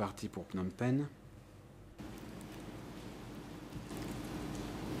party. du parti pour Phnom Penh.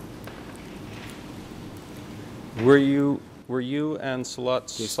 Were you and Salat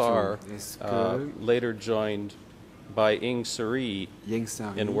Sar Question. Est-ce que later joined by Ing Sari Ieng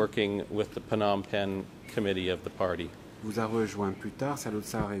Sari in working with the Phnom Penh committee of the party? vous a rejoint plus tard, Salot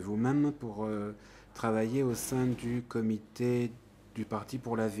Sar et vous-même, pour travailler au sein du comité du parti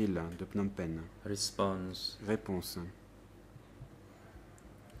pour la ville de Phnom Penh? Response. Réponse.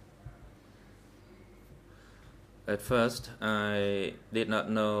 At first, I did not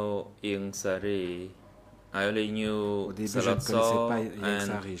know Ieng Sari. I only knew Au début, je ne Salot connaissais Saw pas Ieng and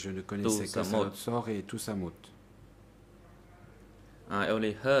Sari, je ne connaissais que Toussamout. Salot Sor et Toussamout. I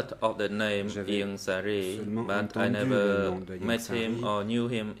only heard of the name J'avais Ieng Sari, seulement but I entendu le never nom de Ieng met Sari, him or knew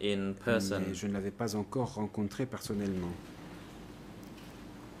him in person. Mais je ne l'avais pas encore rencontré personnellement.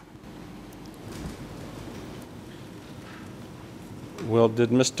 Well, did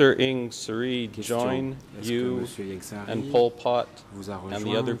Mr. Ing Sari Question. join Est-ce que you Monsieur Ieng Sari and Pol Pot vous a and the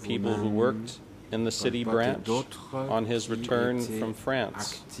rejoint, other people who vous-même, worked in the Pol city Pot et branch d'autres on his qui return étaient from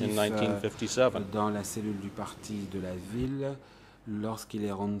France in actifs, 1957? dans la cellule du parti de la ville lorsqu'il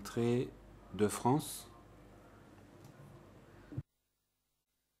est rentré de France?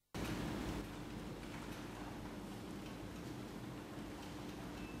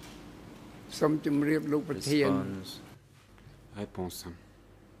 ။សូមជម្រាបលោកប្រធាន Response. Réponse.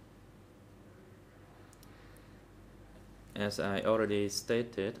 As I already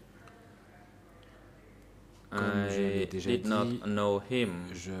stated, Comme je l'ai I déjà did not dit, know him.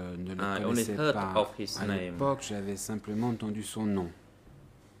 Je ne le I only connaissais heard pas of his à name. l'époque, j'avais simplement entendu son nom.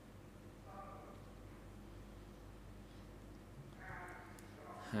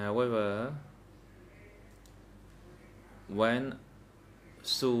 However, when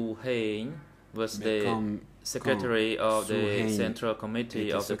Su Heng was Mais the quand secretary of Su the Heng Central Committee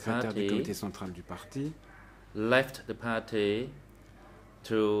était of the secrétaire du comité party, central du parti, left the party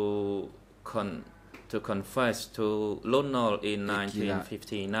to confess to Lon Nol in Et qu'il a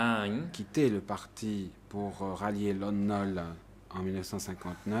 1959, quitté le parti pour rallier Lon Nol en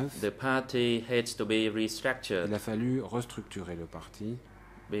 1959, the party had to be restructured il a fallu restructurer le parti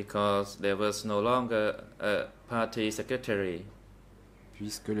because there was no longer a party secretary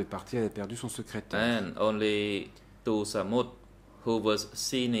puisque le parti avait perdu son secrétaire. and only Tu Samut, who was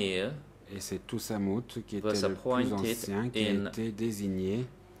senior, Et c'est Toussamout qui était was le plus appointed ancien qui a in été désigné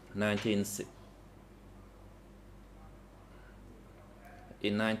 1960.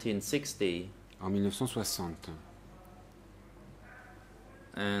 In 1960, en 1960.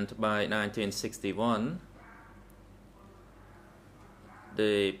 and by 1961,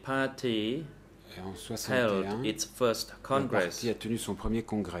 the party Et en held 1961, its first le congress. parti a tenu son premier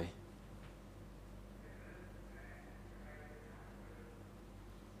congrès.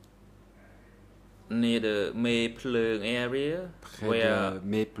 Near the Mae Pleung area, Près where de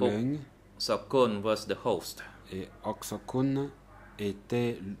Mae Pleung, Sokon was the host. et Oksokun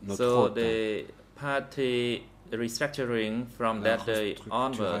était notre So hôte. the party restructuring from La that day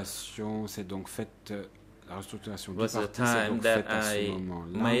onward restructuration s'est donc faite, la restructuration du was the parti s'est time donc that faite à ce I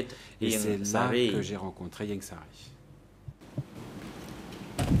moment-là, met et c'est Ieng là Sari. que j'ai rencontré Ieng Sari.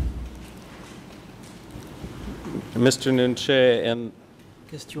 Mr. Nunche, and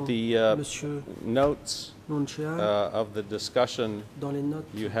Question. The Monsieur notes Nunchea, of the discussion dans les notes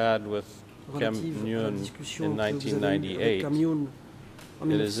you had with Kim relatives à la Myun discussion in que vous avez eue avec 1998, Kim Yoon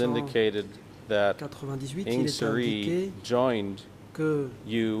en it is indicated that 1998, il Ieng est Sary indiqué joined que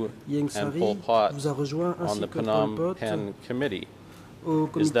you Ieng and Sary Pol Pot vous a rejoint on ainsi the que Pol Phnom Pot Penh Committee. au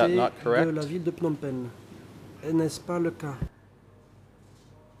Is that comité not de correct? la ville de Phnom Penh. N'est-ce pas le cas?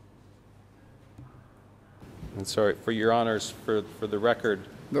 And sorry, for your honors, for the record,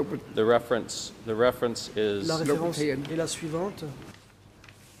 លោកប្រ the reference is La référence L'Européenne. est la suivante.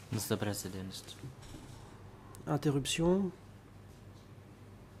 Mr. President, Interruption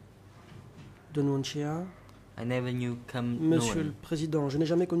de Nuon Chea. I never knew Kim Monsieur le Noon. Président, je n'ai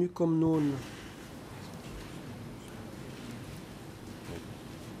jamais connu comme Nuon.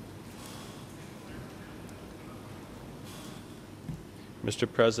 Mr.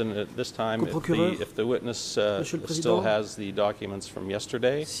 President, at this time, Co-procureur, if the witness Monsieur le still Président, has the documents from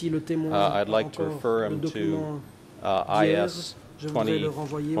yesterday, Si le témoin I'd a like to encore refer le him to document IS je voudrais le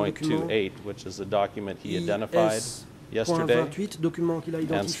renvoyer au document 20.28, which is the document he identified yesterday, IS.28, document qu'il a and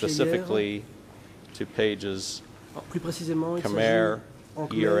identifié hier. specifically to pages Plus précisément, il Khmer s'agit en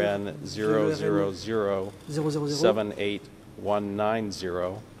Khmer, ERN 000 000 78190,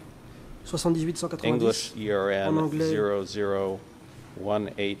 78 English 190, ERN En anglais. 00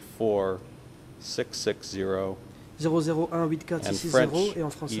 184 660, 00184660 and French et en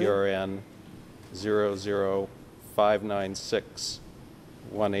français ERN 00 596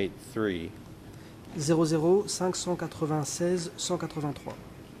 183. 00 596 183.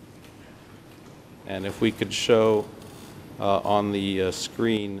 And if we could show on the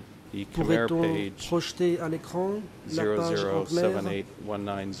screen the Khmer Pourrait-on page projeter à l'écran la page en Khmer,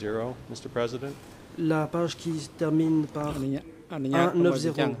 0078190, Mr. President? la page qui se termine par 190 000 And your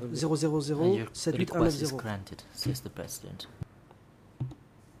 78 request is 190. granted, says the President.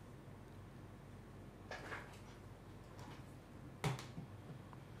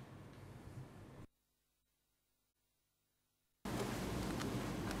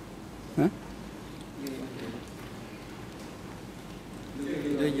 Hả?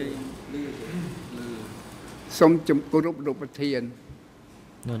 សូមជំគោរពលោកប្រធាន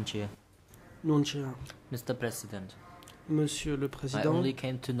Nuon Chea. Nuon Chea. Mr. President, Monsieur le I Président, only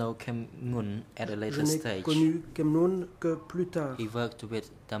came to know Kim Noon at a je later n'ai stage. connu Kem Nuon que plus tard. He worked with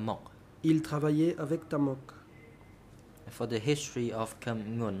Damok. Il travaillait avec Tamok. For the history of Kim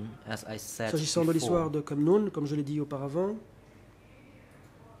Noon, as I said S'agissant de l'histoire before, de Kem Nuon, comme je l'ai dit auparavant,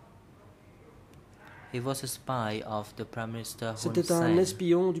 he was a spy of the Prime Minister Hun c'était un Sen.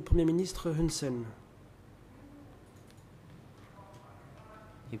 espion du Premier ministre Hun Sen.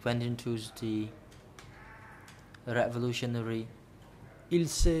 He went into the revolutionary Il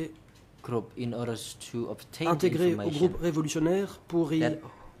s'est group in order to obtain intégré au information groupe révolutionnaire pour y that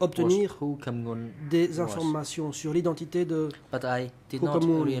obtenir was who Kim Noon des was. informations sur l'identité de... But I did Who not Kim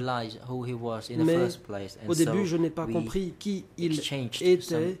Noon. realize who he was in the Mais first place, and Au début, so je n'ai pas we compris qui il exchanged était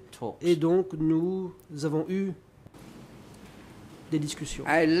some talks. et donc nous avons eu des discussions.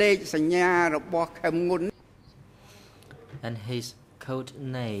 ឯលេខសញ្ញារបស់ខេមងុន And his code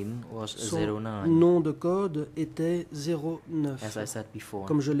name was Son 09, nom de code était 09, as I said before.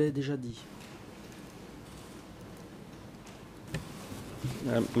 comme je l'ai déjà dit.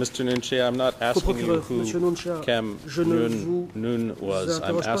 Mr. Nunchi, I'm not asking you Co-procureur, who Monsieur Nuncha, Kem je ne vous Noon was.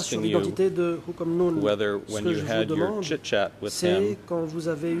 I'm interroge pas sur asking you l'identité de Hukum Nun. whether Ce when que you je vous had your demande, chit-chat with c'est him quand vous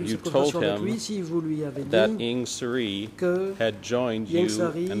avez eu you cette conversation told avec him lui, si vous lui avez that dit Ieng Sary que had joined Ieng you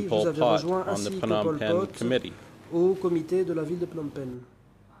Sary and vous Pol avait Pot rejoint on ainsi the que Phnom Pol Penh Pot Committee. au comité de la ville de Phnom Penh. ។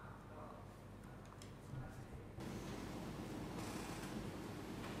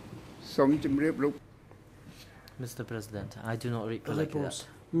សូមជម្រាបលោក Mr. President, I do not recollect Réponse.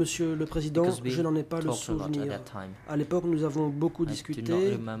 that. Monsieur le Président, Because we je n'en ai pas le talked a lot at souvenir. that time. À l'époque, nous avons beaucoup I do not discuté.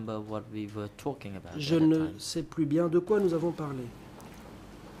 remember what we were talking about Je at that ne time. sais plus bien de quoi nous avons parlé.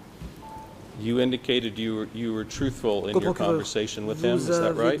 You indicated you were truthful in your Co-procureur, conversation with him, vous is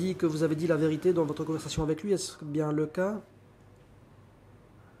that avez right? dit que vous avez dit la vérité dans votre conversation avec lui. Est-ce bien le cas?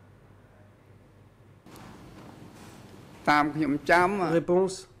 តាមខ្ញុំចាំ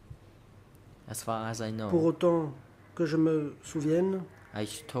Réponse. As far as I know, Pour autant que je me souvienne, I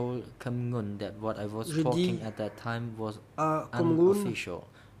told Kim Ngun that what I was Je talking dis at that time was à Komgun unofficial,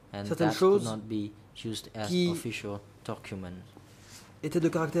 and certaines that could choses not be used as qui official document. était de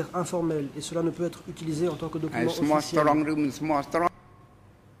caractère informel et cela ne peut être utilisé en tant que ឯ document ស្មោះត្រង់ officiel. ឬមិនស្មោះត្រង់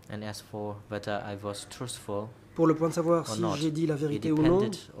And as for whether I was truthful Pour le point de savoir or si not, j'ai dit la it vérité ou non,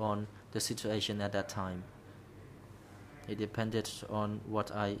 depended on the situation at that time. It depended on what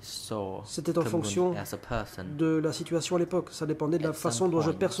I saw C'était en Kim fonction Gun as a person. de la situation à l'époque. Ça dépendait de la At some façon dont je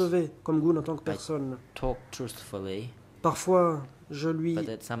points, percevais Kom-gun en tant que personne. Talk truthfully, Parfois, je lui but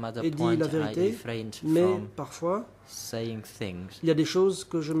at some other ai dit point la I vérité, refrained mais from parfois, saying things. il y a des choses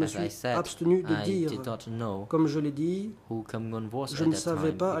que je me As I suis said, abstenu de I dire. did not know Comme je l'ai dit, who Kim Gun was je at ne that savais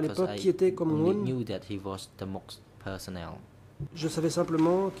time pas à because l'époque I qui était only Kom-gun. knew that he was the MOX personnel. Je savais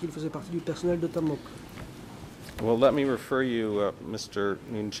simplement qu'il faisait partie du personnel de Tamok. Well, let me refer you, Mr.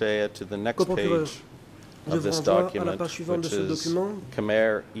 Nunchea, to the next Coprocureur, page je of vous this renvoie à la document, page suivante de which ce is document,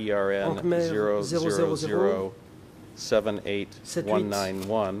 Khmer ERN en Khmer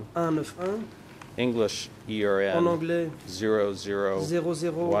 000-78191, 191, English en ERN anglais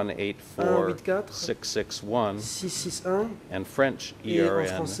 00184 661, 661 and French et en ERN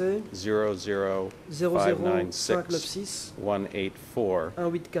français 00596 00596 184.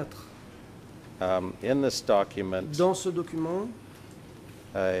 184. In this document, Dans ce document,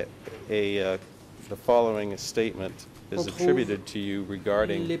 the following statement is On trouve attributed to you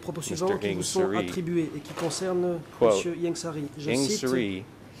regarding les propos Mr. suivants qui Ing vous sont Sari. attribués et qui concernent Quote, M. Ieng Sari. Je Ing cite, Sari,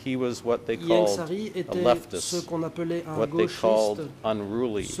 he was what they Ieng called Sari a était ce leftist, qu'on appelait un what they called gauchiste,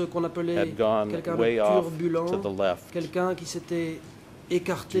 unruly, ce qu'on appelait had gone quelqu'un way de off to turbulent, the left. quelqu'un qui s'était Do you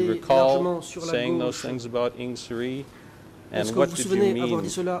écarté recall largement sur la saying those gauche. things about Ing Sari? Est-ce And que what vous vous did you souvenez avoir mean dit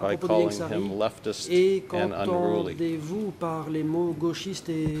cela à by propos de Ieng calling Sari? him leftist Et and unruly? qu'entendez-vous par les mots gauchiste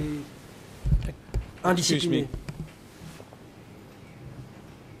et indiscipliné?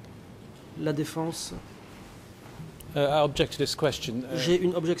 La défense. I object to this question. J'ai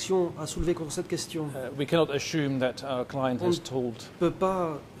une objection à soulever contre cette question. We cannot assume that our client On has told ne peut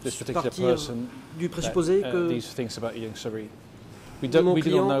pas this particular partir person du that, présupposé que these things about Ieng Sari. We mon do not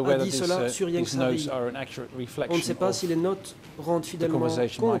client know a whether dit cela sur Ieng these notes Sari. are an accurate On ne reflection sait pas of si les notes rendent fidèlement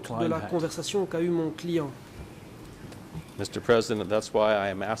conversation my compte de client la had. conversation qu'a eue mon client. Mr. President, that's why I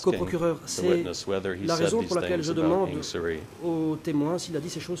am asking Coprocureur, the c'est witness whether he la said raison these pour laquelle things je about demande Ing Sari. au témoin s'il a dit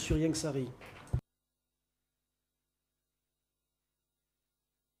ces choses sur Ieng Sari.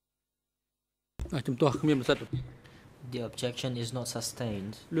 The objection is not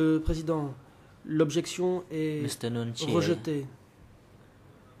sustained. Le président, l'objection est Mr. Nunchia, rejetée.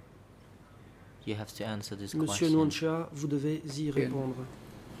 you have to answer this Monsieur question. Nunchia, vous devez y répondre.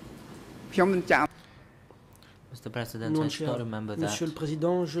 ខ្ញុំមិនចាំ Mr. President, I do Nunchia, not remember that. Monsieur le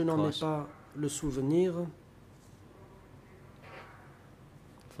Président, je n'en ai Because- pas le souvenir.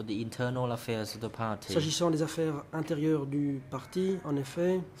 For the internal affairs of the party, S'agissant des affaires intérieures du parti, en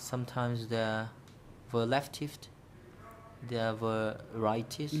effet, sometimes there were leftists, there were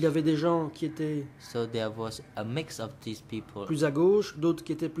rightists, il y avait des gens qui étaient so there was a mix of these people. plus à gauche, d'autres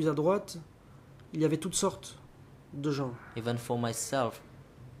qui étaient plus à droite. Il y avait toutes sortes de gens. Even for myself,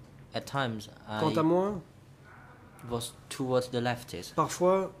 at times Quant à I moi, was towards the leftists,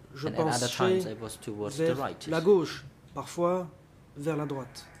 parfois, je and at other times I penchais was towards the vers rightists. la gauche, parfois vers la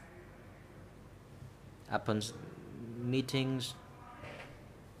droite. Upon meetings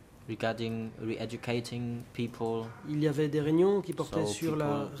regarding re-educating people, Il y avait des réunions qui portaient So sur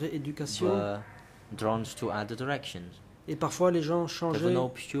la people rééducation were drawn to other directions. et parfois les gens There were changeaient no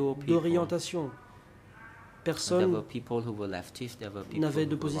pure people. d'orientation. There Personne were people who were leftists, there were people n'avait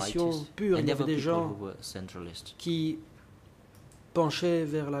de who were position rightists, pure. and Il y there avait were des people gens who were centralists. qui penchaient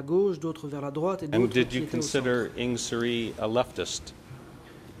vers la gauche, d'autres vers la droite et And d'autres did qui you étaient au consider centre. Ing Sari a leftist?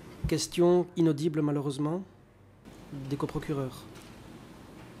 Question inaudible malheureusement des coprocureurs.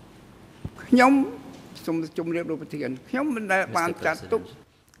 ខ្ញុំសូមជម្រាបលោកប្រធានខ្ញុំមិនដែលបាន Mr. ចាត់ទុក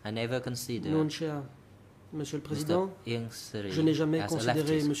President, I never considered Non cher Monsieur le Président, Mr. Ieng Sari je n'ai jamais as a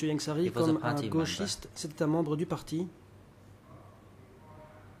considéré leftist. M. Ieng Sari He was a comme un party member. gauchiste. C'était un membre du parti.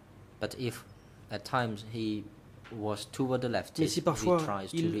 But if at times he was toward the Mais leftist, si parfois we tried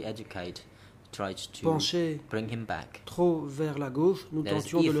to il re-educate, tried to penchait bring him back. trop vers la gauche, nous That is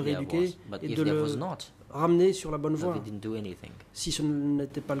tentions de if le there rééduquer was, but et if de there le was not, ramener sur la bonne then we voie. didn't do anything. Si ce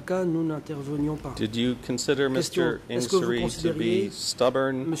n'était pas le cas, nous n'intervenions pas. Did you consider Question, Mr. Ing est-ce que vous Sari to considériez be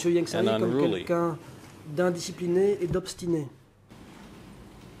stubborn M. Ieng Sari and comme unruly? quelqu'un d'indiscipliné et d'obstiné.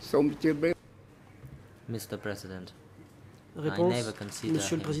 សូមជម្រាប Mr. President, Réponse, never consider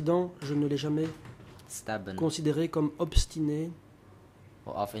Monsieur le him Président, je ne l'ai jamais stubborn considéré comme obstiné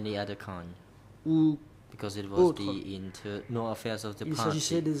or of any other kind, ou because it was Autre. the internal affairs of the il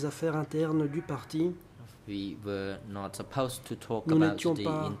s'agissait party. des affaires internes du parti. We were not supposed to talk Nous about n'étions the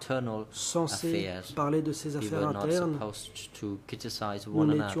pas internal Censés affairs. parler de ces We affaires were not internes. supposed to criticize Nous one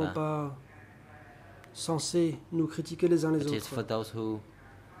n'étions another. pas censés nous critiquer les uns les But it's for autres. those who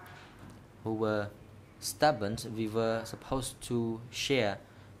were stubborn, we were supposed to share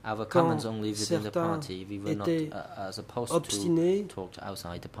our quand comments only within the certains party. We were not étaient supposed obstinés, to talk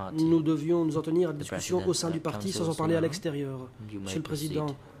outside the party. nous devions nous en tenir à la The discussion au President, sein du parti Council sans en parler à Sonaron, l'extérieur. You may Monsieur le Président,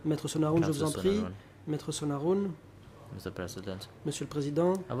 proceed. Maître Sonaroun, je vous en Council prie. Sonaron. Maître Sonaroun, Mr. President, Monsieur le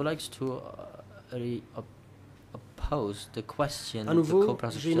Président, I would like to oppose the question à nouveau, the j'ai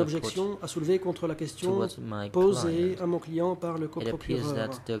co-prosecutor une put objection à soulever contre la question towards my posée client. à mon client par le It appears coprocureur.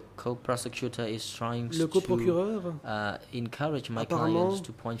 that the co-prosecutor is trying Le to coprocureur encourage my apparemment clients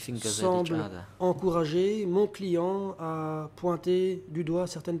to point fingers at each semble other. encourager mon client à pointer du doigt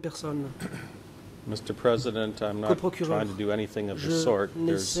certaines personnes. Mr. President, I'm not Coprocureur, trying to do anything of the Je sort.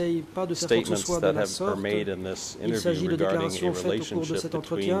 There's n'essaye pas de faire quoi que ce statements soit de that la are sorte. made in this Il s'agit interview de regarding a déclarations faites au cours de relationship cet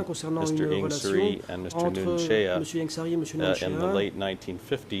entretien between concernant Mr. une relation Ingsari and Mr. entre Nunchea M. Ingsari et M. in the Nunchea late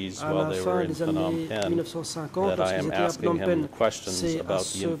 1950s à while la they fin were in des Phnom années Penh, 1950 that I lorsqu'ils am étaient à Phnom asking him Penh. questions C'est à about the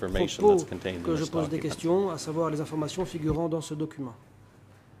ce information propos that's contained que in je this pose des document. questions, à savoir les informations figurant dans ce document.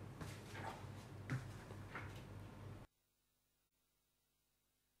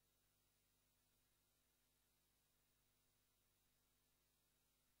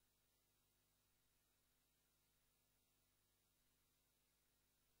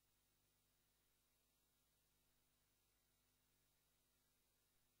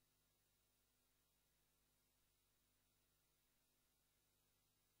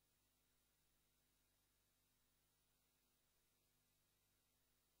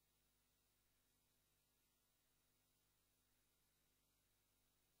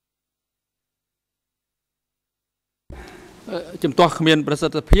 Ờ, ជំទាស់គ្មានប្រសិ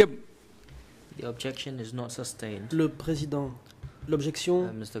ទ្ធភាព The objection is not sustained. Le président, l'objection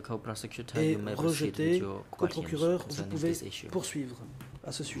Mr. Co-prosecutor, est you may proceed with rejetée. your Au questions procureur, vous concerning pouvez this issue. poursuivre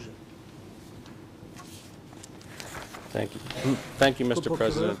à ce sujet. Thank you. Thank you, Mr. Coprocureur,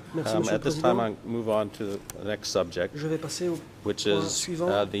 President. merci, Monsieur le At this time, Président. I'll move on to the next subject, Je vais passer au which point is suivant,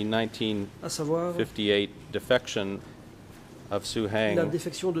 the 1958 à savoir defection of Su la Heng,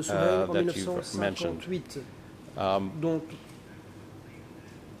 défection de Suhail en that you've mentioned. 1958, Um, dont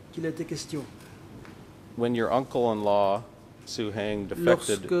il a été question. when your uncle-in-law, Su Heng,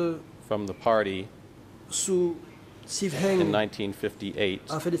 defected Lorsque from the party Su Siv in Heng 1958,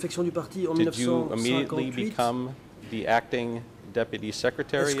 a fait défection du parti en did you immediately 1958, become the acting deputy est-ce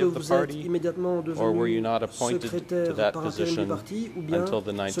secretary que of the vous êtes party, immédiatement or were you devenu not appointed to secrétaire that par intérim du position parti, ou bien until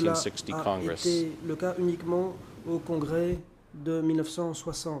the cela 1960 a Congress? été le cas uniquement au congrès de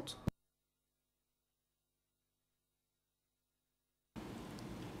 1960?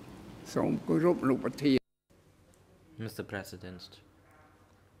 Mr. President,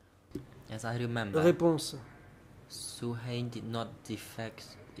 as I remember, Réponse. Su Heng did not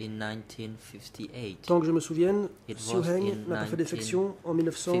defect in 1958. Tant que je me souvienne, It Su was Heng in n'a pas fait défection en 59. It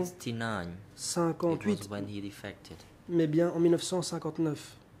was 1958, when he defected. mais bien en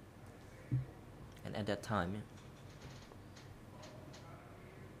 1959. And at that time,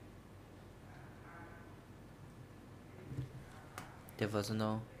 there was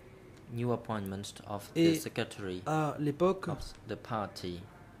no new appointment of the Et secretary à l'époque, of the party.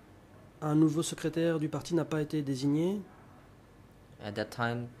 un nouveau secrétaire du parti n'a pas été désigné. At that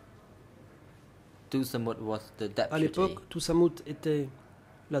time, Tu Samut was the À deputy. l'époque, Toussamout était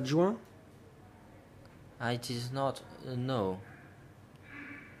l'adjoint. I did not know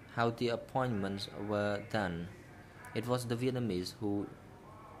how the appointments were done. It was the Vietnamese who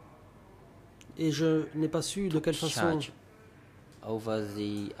Et je n'ai pas su de quelle façon charged over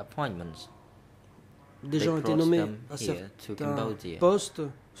the appointments. des They gens étaient brought nommés them à here to certains Cambodia. postes.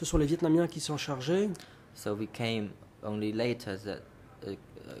 Ce sont les Vietnamiens qui s'en chargeaient. So we came only later that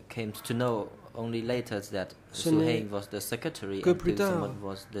came to know only later that Ce Su n'est Heng was the secretary que and plus Tu tard Samut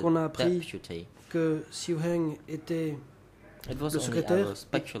was the qu'on a appris deputy. Que Siu Heng était It was le only secrétaire our et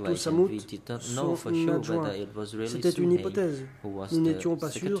speculation. Toussamout We did not son know for sure adjoint. whether it was really C'était Su une Heng hypothèse. who was Nous the n'étions pas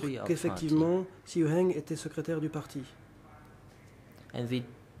sûrs secretary of qu'effectivement Siu Heng était secrétaire du parti. party. And we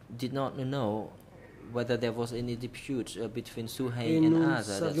did not know whether there was any dispute between Su Et Heng and nous ne others.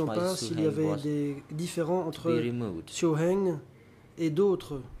 That's savions why pas Su s'il y Heng avait was des différends to be entre removed. Siu Heng et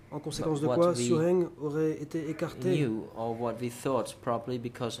d'autres, en conséquence de What quoi we Siu Heng aurait été écarté. Knew or what we thought probably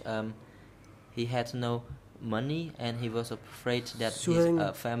because he had no money and he was afraid that Su his Heng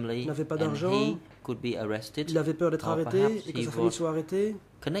family n'avait pas and d'argent. he could be arrested. Il avait peur d'être or arrêté perhaps et que he sa famille was soit arrêtée.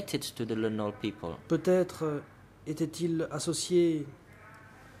 connected to the Lenol people. Peut-être était-il associé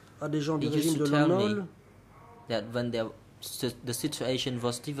à des gens du He régime used de to tell Lon me Nol. that when the situation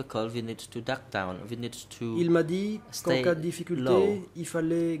was difficult, we needed to duck down. We needed to Il m'a dit qu'en stay cas de difficulté, low. il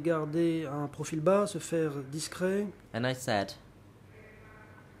fallait garder un profil bas, se faire discret. And I said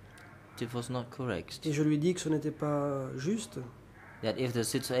it was not correct. Et je lui ai dit que ce n'était pas juste. that if the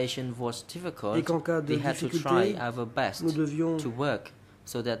situation was et difficult, qu'en cas de we had to try difficulté, our best nous devions to work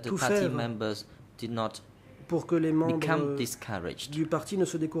so that the tout party faire members did not pour que les become membres discouraged. du parti ne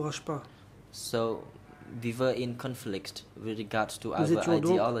se découragent pas. So we were in conflict with regards to Nous our étions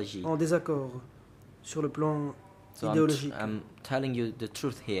donc ideology. en désaccord sur le plan So idéologique. I'm telling you the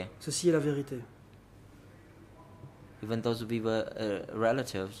truth here. Ceci est la vérité. Even though we were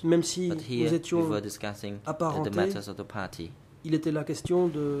relatives, Même si but nous here we étions were discussing the apparentés, matters of the party. il était la question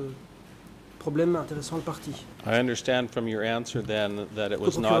de problèmes intéressant le parti. I understand from your answer then that it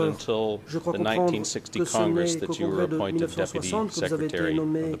was not Procureur, until je crois the comprendre 1960 que ce Congress n'est qu'au that you were congrès de appointed deputy 1960 que vous avez été secretary of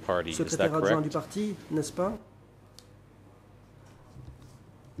nommé the party. Is that secrétaire adjoint du correct? parti, n'est-ce pas?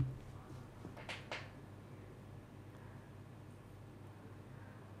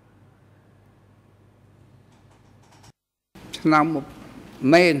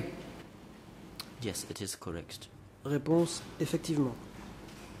មែន Yes, it is correct. Réponse, effectivement.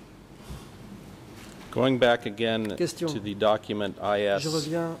 Going back again Question. to the document Je IS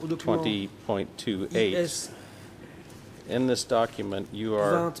reviens au document 20.28. IS In this document, you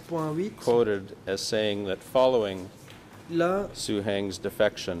are 20.8. quoted as saying that following Là, Su Heng's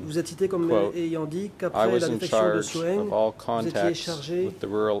defection, vous êtes cité comme Quote, ayant dit I qu'après was la in détection de charge Sueng, of all vous étiez contacts chargé with the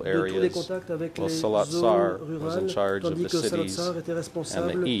rural de tous les areas, contacts avec while les Salat zones Sar was in rurales, charge of tandis the que Salat cities Sar était and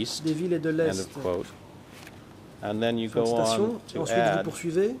responsable the east. des villes et de End l'Est. of quote. And then you Fin de go citation. on to Ensuite, vous add,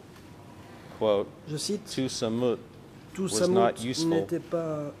 poursuivez, quote, je cite, Tu Samut tout was Samout not useful n'était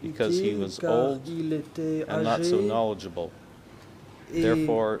pas because he utile was car old il était and not so âgé knowledgeable. et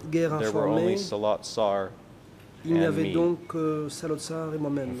Therefore, guère there were only informé. Salat Sar Il n'y and avait me. donc que Salat Sar et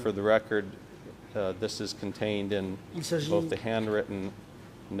moi-même. For the record, this is contained in Il s'agit both the handwritten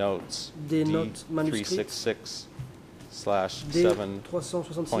notes des notes manuscrites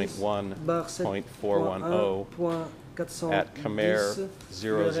D366/7.1.410 D366/7.1.410 at Khmer et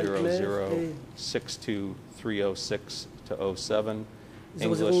 000-62306 to 07,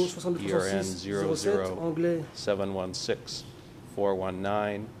 English 00 07 anglais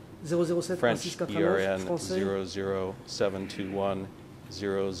 716-419, 007 French 689 français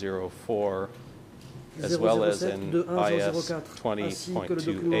 00721-004, as well as 007 in 21 IS 004 ainsi que le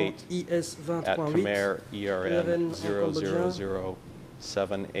document 20.28 IS at 20.8 Khmer ERN cambodgien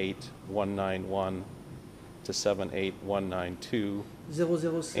 000-78191 to 78192,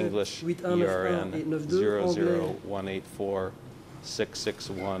 007 English 8191 et ERN 92 anglais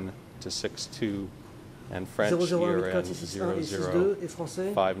 00184-661 to 62, and French 008 ERN 461 et 62 et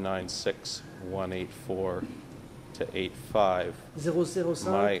français 596-184 to 85.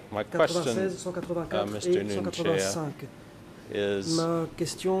 005 My question, 96 184 Mr. et Nunchea, 185. is Ma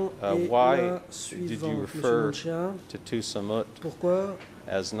question est why la did you suivante, Monsieur refer Nunchea. to Tusamut Pourquoi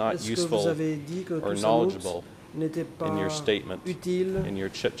as not est-ce que vous useful avez dit que or tout knowledgeable n'était pas in your statement, utile in your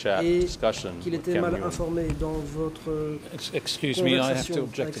chit-chat et discussion qu'il with était mal Cameroon? informé dans votre Excuse me, I have to conversation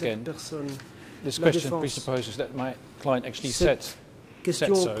object avec cette again. personne? This La question défense. presupposes that my client actually Cette said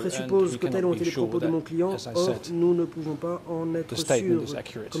question so, and présuppose we que tels cannot ont be été les sure propos de that, mon client. as I Or, said, nous ne pouvons pas en the être statement is sûrs.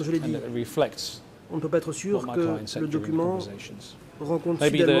 accurate Comme je l'ai and dit, that it reflects on ne peut pas être what sûr my que client said le during the document conversations. rencontre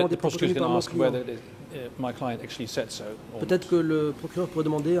Maybe fidèlement the des propos prosecutor tenus par can mon ask client. whether my client actually said so. or Peut-être que le procureur pourrait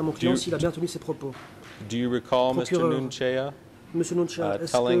demander à mon client you- s'il a bien tenu ses propos. Do you recall, Mr. Procureur. Nunchea, Monsieur Nunchea,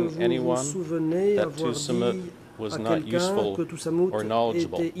 est-ce que telling vous vous anyone souvenez that avoir Tusamut dit was à not quelqu'un useful que Toussamout or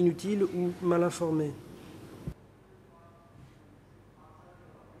knowledgeable? était inutile ou mal informé?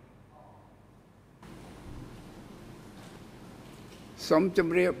សូមជ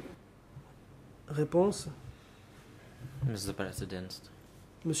ម្រាប Réponse, Mr. President,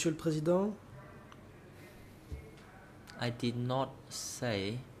 Monsieur le Président, I did not say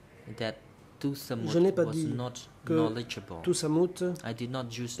that Tusamut Je n'ai pas was dit not que knowledgeable. Toussamout I did not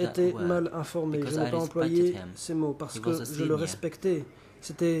use that était word. mal informé. because Je n'ai I pas employé respected him. ces mots parce He que was a je le senior. respectais.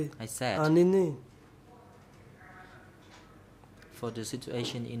 C'était I said, un aîné. for the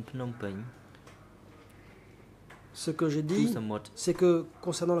situation in Phnom Penh, Ce que j'ai dit, Tusamut c'est que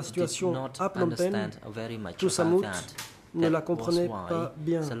concernant la did situation not à Phnom Penh, understand very much Toussamout about that. ne la That comprenait was why pas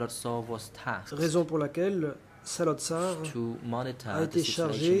bien. Salot Sor was tasked Raison pour laquelle Salot Sar to monitor a the été situation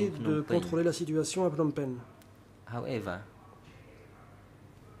chargé in de Phnom Penh. contrôler la situation à Phnom Penh. However,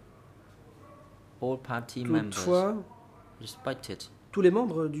 all party members Toutefois, respected tous les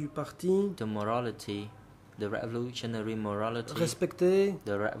membres du parti the morality, the revolutionary morality, respectaient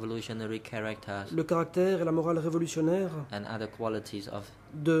the revolutionary character, le caractère et la morale révolutionnaire and other qualities of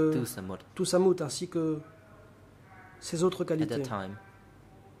de Tusamut Toussamout ainsi que ses autres at that qualités. time.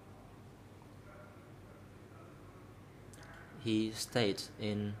 He stayed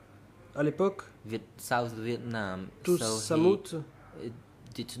in À l'époque, South Vietnam, so he Toussamout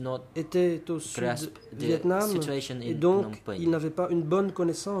did not était au sud grasp du the Vietnam situation et in donc Phnom Penh. il n'avait pas une bonne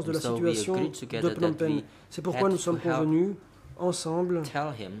connaissance de la So we situation agreed de together Phnom that Penh. we C'est pourquoi had nous sommes to help convenus ensemble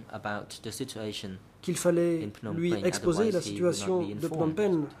Tell him about the situation. qu'il fallait in Phnom lui Penh, exposer otherwise la he would situation not be de Phnom informed.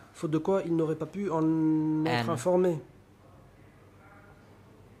 Penh, faute de quoi il n'aurait pas pu en être And- informé.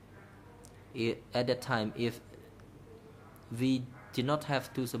 At that time, if we did not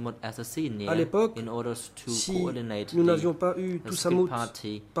have Tu Samut as a senior À l'époque, in order to Si coordinate nous the n'avions pas eu the tout Secret Samut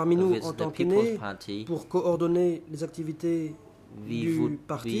Party parmi nous with en the tant People's qu'aînés Party, pour coordonner les activités we du would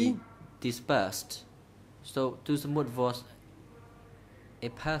parti, be dispersed. So Tu Samut was a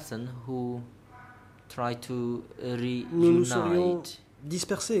person who tried to nous nous serions reunite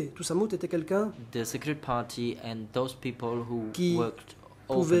dispersés. Tout Samut était quelqu'un the Secret Party and those people who qui worked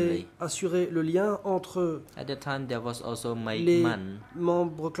pouvait openly. assurer le lien entre At that time, there was also Mai les Man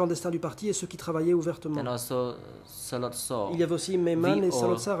membres clandestins du parti et ceux qui travaillaient ouvertement. and also Salot Saw. Il y avait aussi Meyman We et all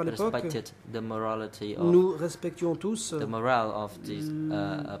Salotsar à l'époque. respected the morality of Nous respections tous the morale of this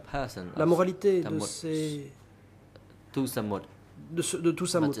a person. la of moralité de Samut. ces Tu Samut. de tout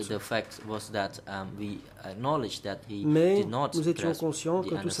Samut. But the fact was that we acknowledged that he Mais did not nous étions grasp conscients the que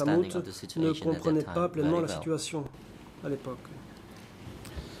tout understanding Samut of the ne situation at comprenait that pas time pleinement very la well. situation à l'époque.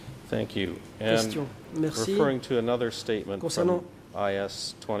 Thank you. And Question. Merci. referring to another statement Concernant from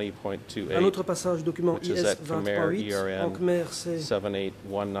IS Un 20.28, autre passage du document which is IS at Khmer 20.8 en Khmer c'est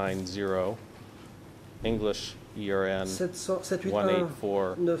 78190, English ERN 781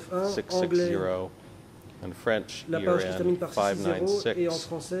 91, anglais 184-660, and French la page qui se termine ERN par 660 et en 596-183.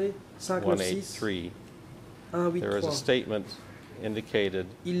 français 596 There is a 183. statement indicated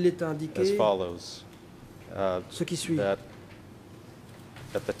Il est as indiqué follows, ce qui suit. that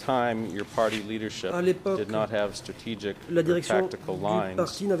at the time your party leadership À l'époque, did not have strategic La or direction tactical du lines,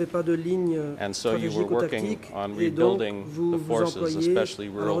 parti n'avait pas de ligne and so you were stratégique ou working tactique on et donc rebuilding vous the vous forces, employez especially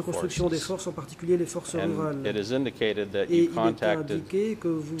à la rural reconstruction des forces. forces, en particulier les forces And rurales. it is indicated that Et you il est contacted indiqué que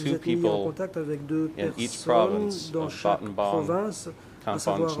vous two êtes mis en people contact avec deux in each personnes province dans of chaque Battambang, province, à Kampong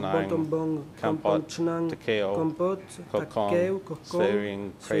savoir Chnang, Bantombong, Kampot, Kampong Chnang, Takeo, Kampot, Kokong, Takeo, Kokong, Svering,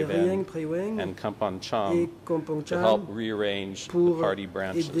 Svering, Preben, Preweng and Kampong et Cham Kampong to Cham help rearrange the pour party aider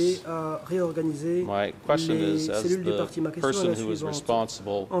branches. à réorganiser My question les is, as cellules du the parti. Ma question est person la who is suivante.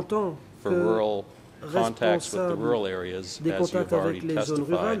 responsible En tant for que rural contacts with the responsable rural areas, des as contacts you've avec already les zones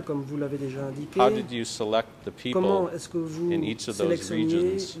rurales, testified, comme vous l'avez déjà indiqué, how did you select the comment people est-ce que vous in each of those sélectionnez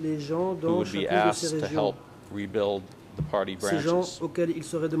regions les gens who dans would be chacune de ces asked to régions, help rebuild the party ces gens branches? auxquels il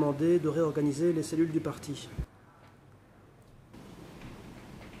serait demandé de réorganiser les cellules du parti?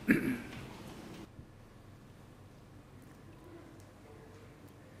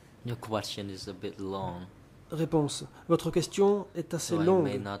 Your question is a bit long, Réponse. Votre question est assez so I may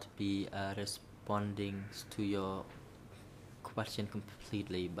longue, not be responding to your question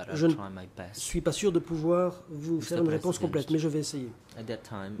completely, but Je I'll ne try my je best. suis pas sûr de pouvoir vous Mr. faire une réponse President. complète, mais je vais essayer. At that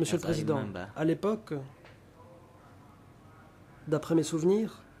time, Monsieur le as I Président, remember, à l'époque, d'après mes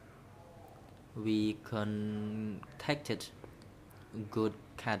souvenirs, we contacted good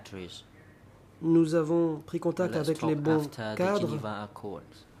cadres. nous avons pris contact Let's avec talk les bons after the cadres. Geneva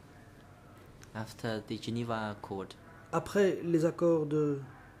Accords. After the Geneva Accord, Après les accords de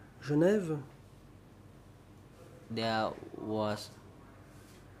Genève, there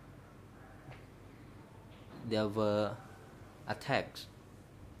were attacks.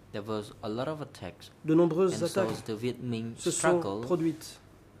 There was a lot of attacks, de nombreuses and so attaques the Viet Minh se sont struggle produites.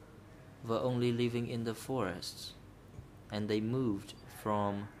 were only living in the forests, and they moved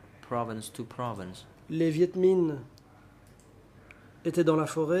from province to province. Les Viet Minh étaient dans la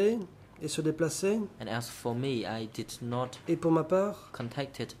forêt et se déplaçaient. And as for me, I did not Et pour ma part,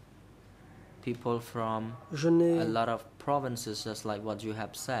 contacted people from je a n'ai lot of provinces, just like what you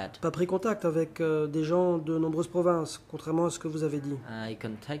have said. pas pris contact avec des gens de nombreuses provinces, contrairement à ce que vous avez dit. I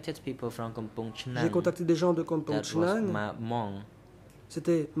contacted people from Kampong J'ai Chnang. contacté des gens de Kampong That was Chnang, Ma Mong.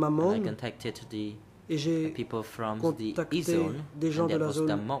 c'était And I Mamong, contacted the et j'ai people from the contacté East Zone, des gens and de that la was zone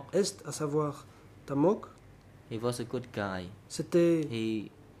Damok. Est, à savoir Tamok. He was a good guy. C'était He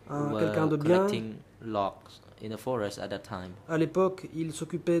quelqu'un de was bien. collecting logs in the forest at that time. À l'époque, il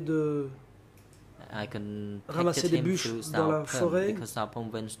s'occupait de I ramasser contacted des him bûches through dans la Sao forêt. Pom because Sao Pom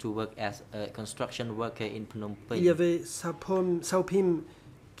went to work as a construction worker in Phnom Penh. Il y avait Sao Pim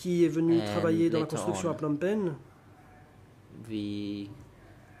qui est venu And travailler dans la later construction on, à Phnom Penh. We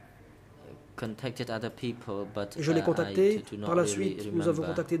contacted other people, but Et je l'ai I contacté. do not Par la really suite, nous avons remember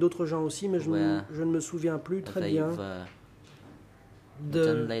contacté d'autres gens aussi, mais where je ne me souviens plus très they bien were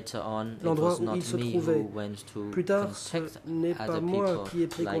Then de later on, it l'endroit was où not il se me trouvait. who went to Plus tard, ce contact n'est pas other moi people, qui ai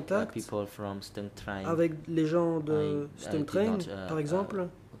pris like contact people from Stung Train. avec les gens de I Stung did Train, not, par exemple.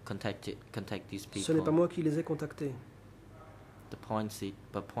 contact these people. Ce n'est pas moi qui les ai contactés. The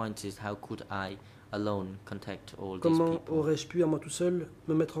point is, how could I alone contact all these Comment people? aurais-je pu, à moi tout seul,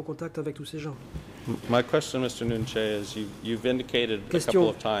 me mettre en contact avec tous ces gens? My question, Mr. Nunche, is you've indicated a Question.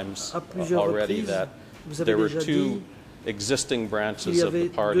 couple of times À plusieurs already reprises, that vous avez there were déjà two dit existing qu'il branches y of avait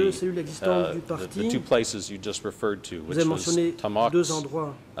the party, deux cellules existantes du the parti. two places you just referred to, Vous which avez was mentionné deux Tamok's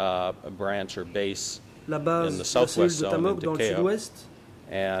endroits. branch or base La in the base, la southwest cellule de zone in Tamok dans le Takeo, sud-ouest,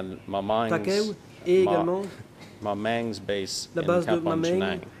 and Takeo, et également Mamang's base la in base de Kampong Mameng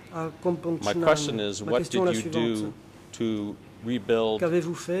Chhnang. à My Kampong question Chhnang. is, Ma what question est did la you suivante. do to rebuild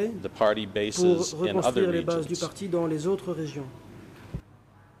Qu'avez-vous fait the party pour bases in other reconstruire les bases du regions? parti dans les autres régions?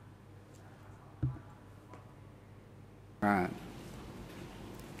 បាទ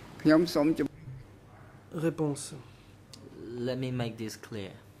ខ្ញុំសូមជម្ Réponse. Let me make this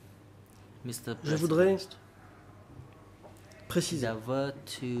clear, Mr. Je voudrais President. préciser. There were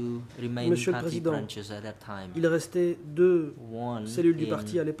two remaining Monsieur le party Président, branches at that time. Il restait deux One cellules du in,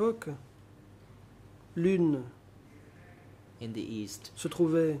 parti à l'époque. L'une in the east, se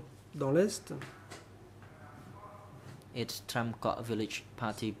trouvait dans l'est. it's Tramkot Village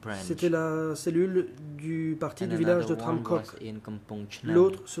Party branch. C'était la cellule du parti And du village de another one was Tramkok. in Kampong Chhnang,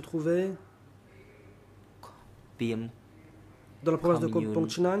 L'autre se trouvait PM dans la province de Commune Kampong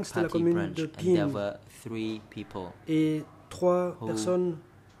Chhnang, c'était la Party commune branch, de and there Pim. were 3 people Et 3 Who- personnes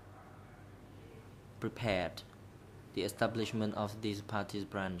prepared the establishment of these parties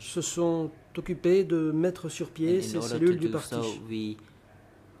branch. se sont occupées de mettre sur And pied in ces order to cellules du do parti. so, we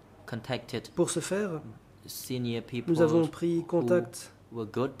contacted Pour ce faire, senior people nous avons pris contact who were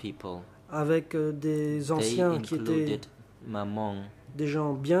good people. avec des They anciens qui étaient included Mamong, des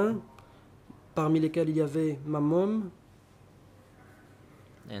gens bien, parmi lesquels il y avait Mamom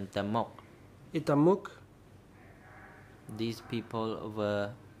and Tamok. et Tamok. These people were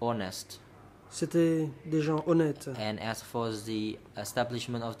honest. C'était des gens honnêtes. And as for the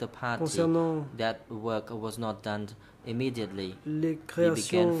establishment of the party, Concernant that work was not done immediately. les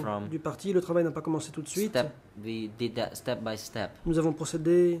créations from du parti, le travail n'a pas commencé tout de suite. We did that step by step. Nous avons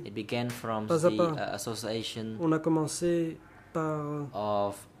procédé It began from Pas à the pas. association On a commencé par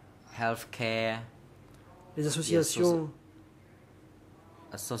of healthcare, les associations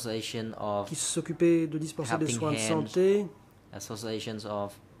association of qui s'occupaient de dispenser des Helping soins de Hands. santé, associations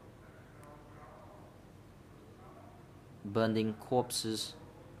of burning corpses.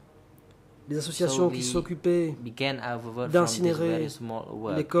 les associations qui we s'occupaient. Began our work from this d'incinérer very small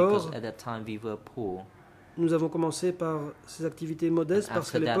work les corps. because at that time we were poor. Nous avons commencé par ces activités modestes And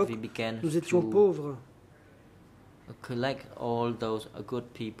parce qu'à after that l'époque, we began nous étions to pauvres. collect all those good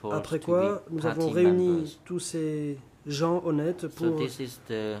people Après to quoi, be nous party avons réuni members. tous ces gens honnêtes So pour this is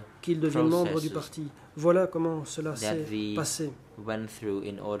the qu'ils deviennent membres du processes parti. Voilà comment cela that s'est we passé. went through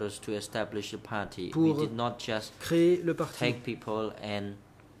in order to establish a party. Pour We did not just Créer le parti. take people and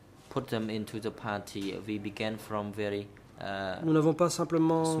put them into the party. We began from very Nous n'avons pas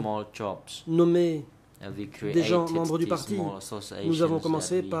simplement small jobs. nommé We des gens created membres du these parti. small associations Nous avons that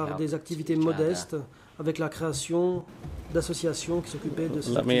commencé we par des helped activités each other. modestes avec la création d'associations qui s'occupaient de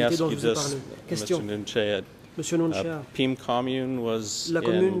ces Let me activités ask dont you je vous ai this, parlé. Mr. Question. Nunche. Monsieur Nunchea, Pim Commune was La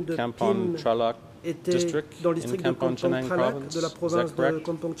commune in de Kampong Pim Chalak était district dans le in district de Kampong Kampong Chhnang Chalak province. de la Is that province de correct?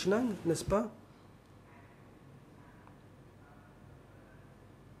 Kampong Chhnang, n'est-ce pas?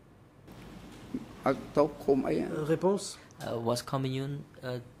អត់ទៅឃុំអី Réponse. What commune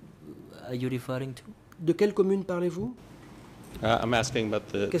are you referring to? De quelle commune parlez-vous? I'm asking about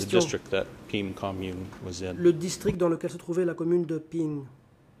the Question. district that Pim Commune was in. Le district dans lequel se trouvait la commune de Ping.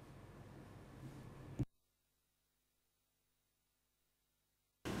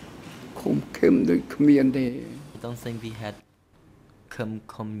 ឃុំខឹមដូចគ្មានទេ I don't think we had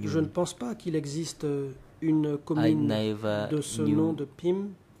commune. Je ne pense pas qu'il existe une I commune never de ce knew nom de Pim,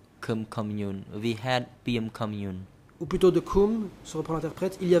 commune. We had PM commune. ou plutôt de Koum, se reprend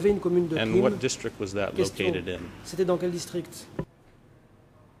l'interprète. Il y avait une commune de And Pim. what district was that Question. located in? C'était dans quel district?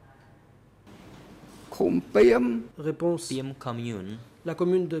 ឃុំពីម Réponse. PM commune, La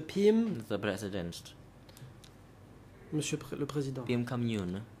commune de Pim, the president. Monsieur le Président. PM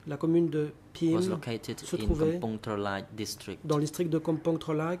commune La commune de Pim was located se in trouvait Kampong Trolai district dans le district de Kampong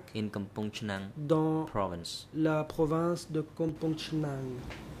Trolak, in Kampong Chhnang dans province. la province de Kampong Chhnang.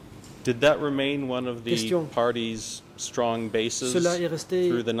 Did that remain one of the Question. party's strong bases Cela est resté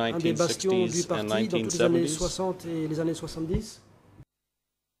through the un des bastions du 1960s and parti dans toutes les années 1970s? 60 et les années 70.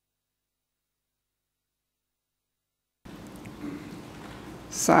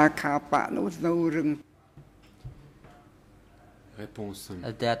 សាខាបកនោះនៅរឹង Réponse.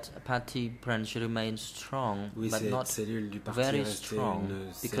 That party branch remains strong, Oui, but cette not cellule du parti very est restée strong,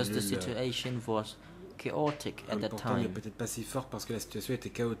 une because the cellule situation was chaotic at that important, mais time. peut-être pas si forte parce que la situation était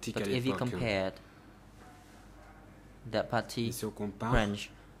chaotique But à if we l'époque. compared that party Et si on compare branch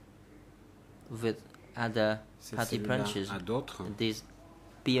with other ces party cellules-là branches, à d'autres, this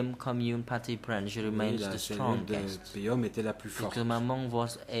PM Commune party branch oui, remains la the cellule de strongest. Payom était la plus forte. Because Mamong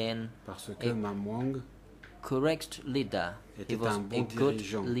was an Parce que Mamong correct leader. He était was un a bon good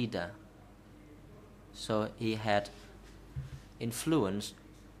dirigeant. leader. So he had influence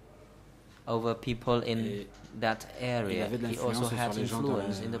over people in Et that il area. avait de He also l'influence had sur les gens dans la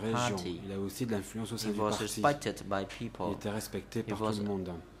influence in the région. party. Il a aussi de l'influence au sein He du was parti. respected by Il people. était respecté He par was tout le monde.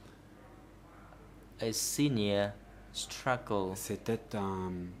 A senior struggle. C'était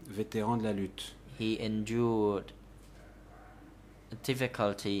un vétéran de la lutte. He endured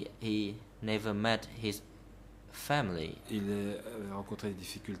difficulty. He never met his family. Il a rencontré des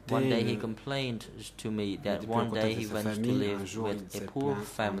difficultés. One day he il complained to me n'était that plus en one contact day avec he sa went to famille. Un live jour, il with a s'est poor plaint à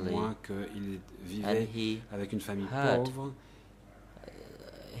family, moi qu'il and vivait he avec une famille heard pauvre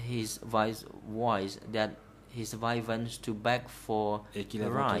his voice that his wife wants to beg for et qu'il a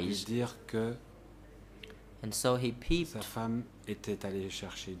avait entendu rise, dire que and so he sa peeped. femme était allée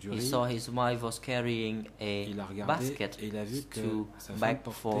chercher du He riz. saw his wife was carrying a Il a regardé basket et il a vu que to sa femme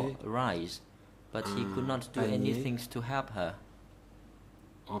beg for portait rice, but he could un not do panier anything to help her.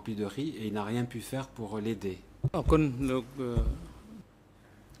 rempli de riz et il n'a rien pu faire pour l'aider. អរគុណលោក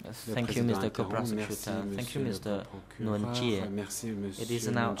Le Thank you, président Mr. interrompt. Co-Prosecutor. Merci, Thank you, monsieur Mr. le procureur. Nuanchia. Merci, monsieur It is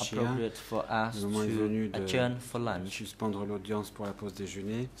now Nuanchia. appropriate for us Le moment est venu to de adjourn for lunch. suspendre l'audience pour la pause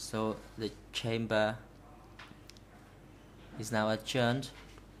déjeuner. So the chamber is now adjourned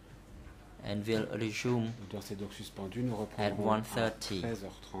and will resume L'audience est donc suspendue. Nous at reprendrons à 1:30.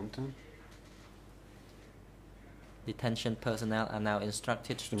 13h30. Detention personnel are now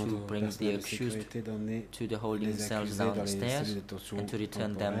instructed Je to demande au bring the personnel de accused sécurité d'emmener to the holding les cells accusés dans les cellules de downstairs détention and to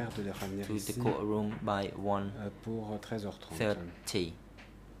return them temporaire, de les ramener to the ici courtroom by 1:30. pour 13h30.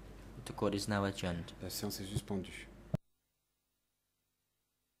 The court is now adjourned. La séance est suspendue.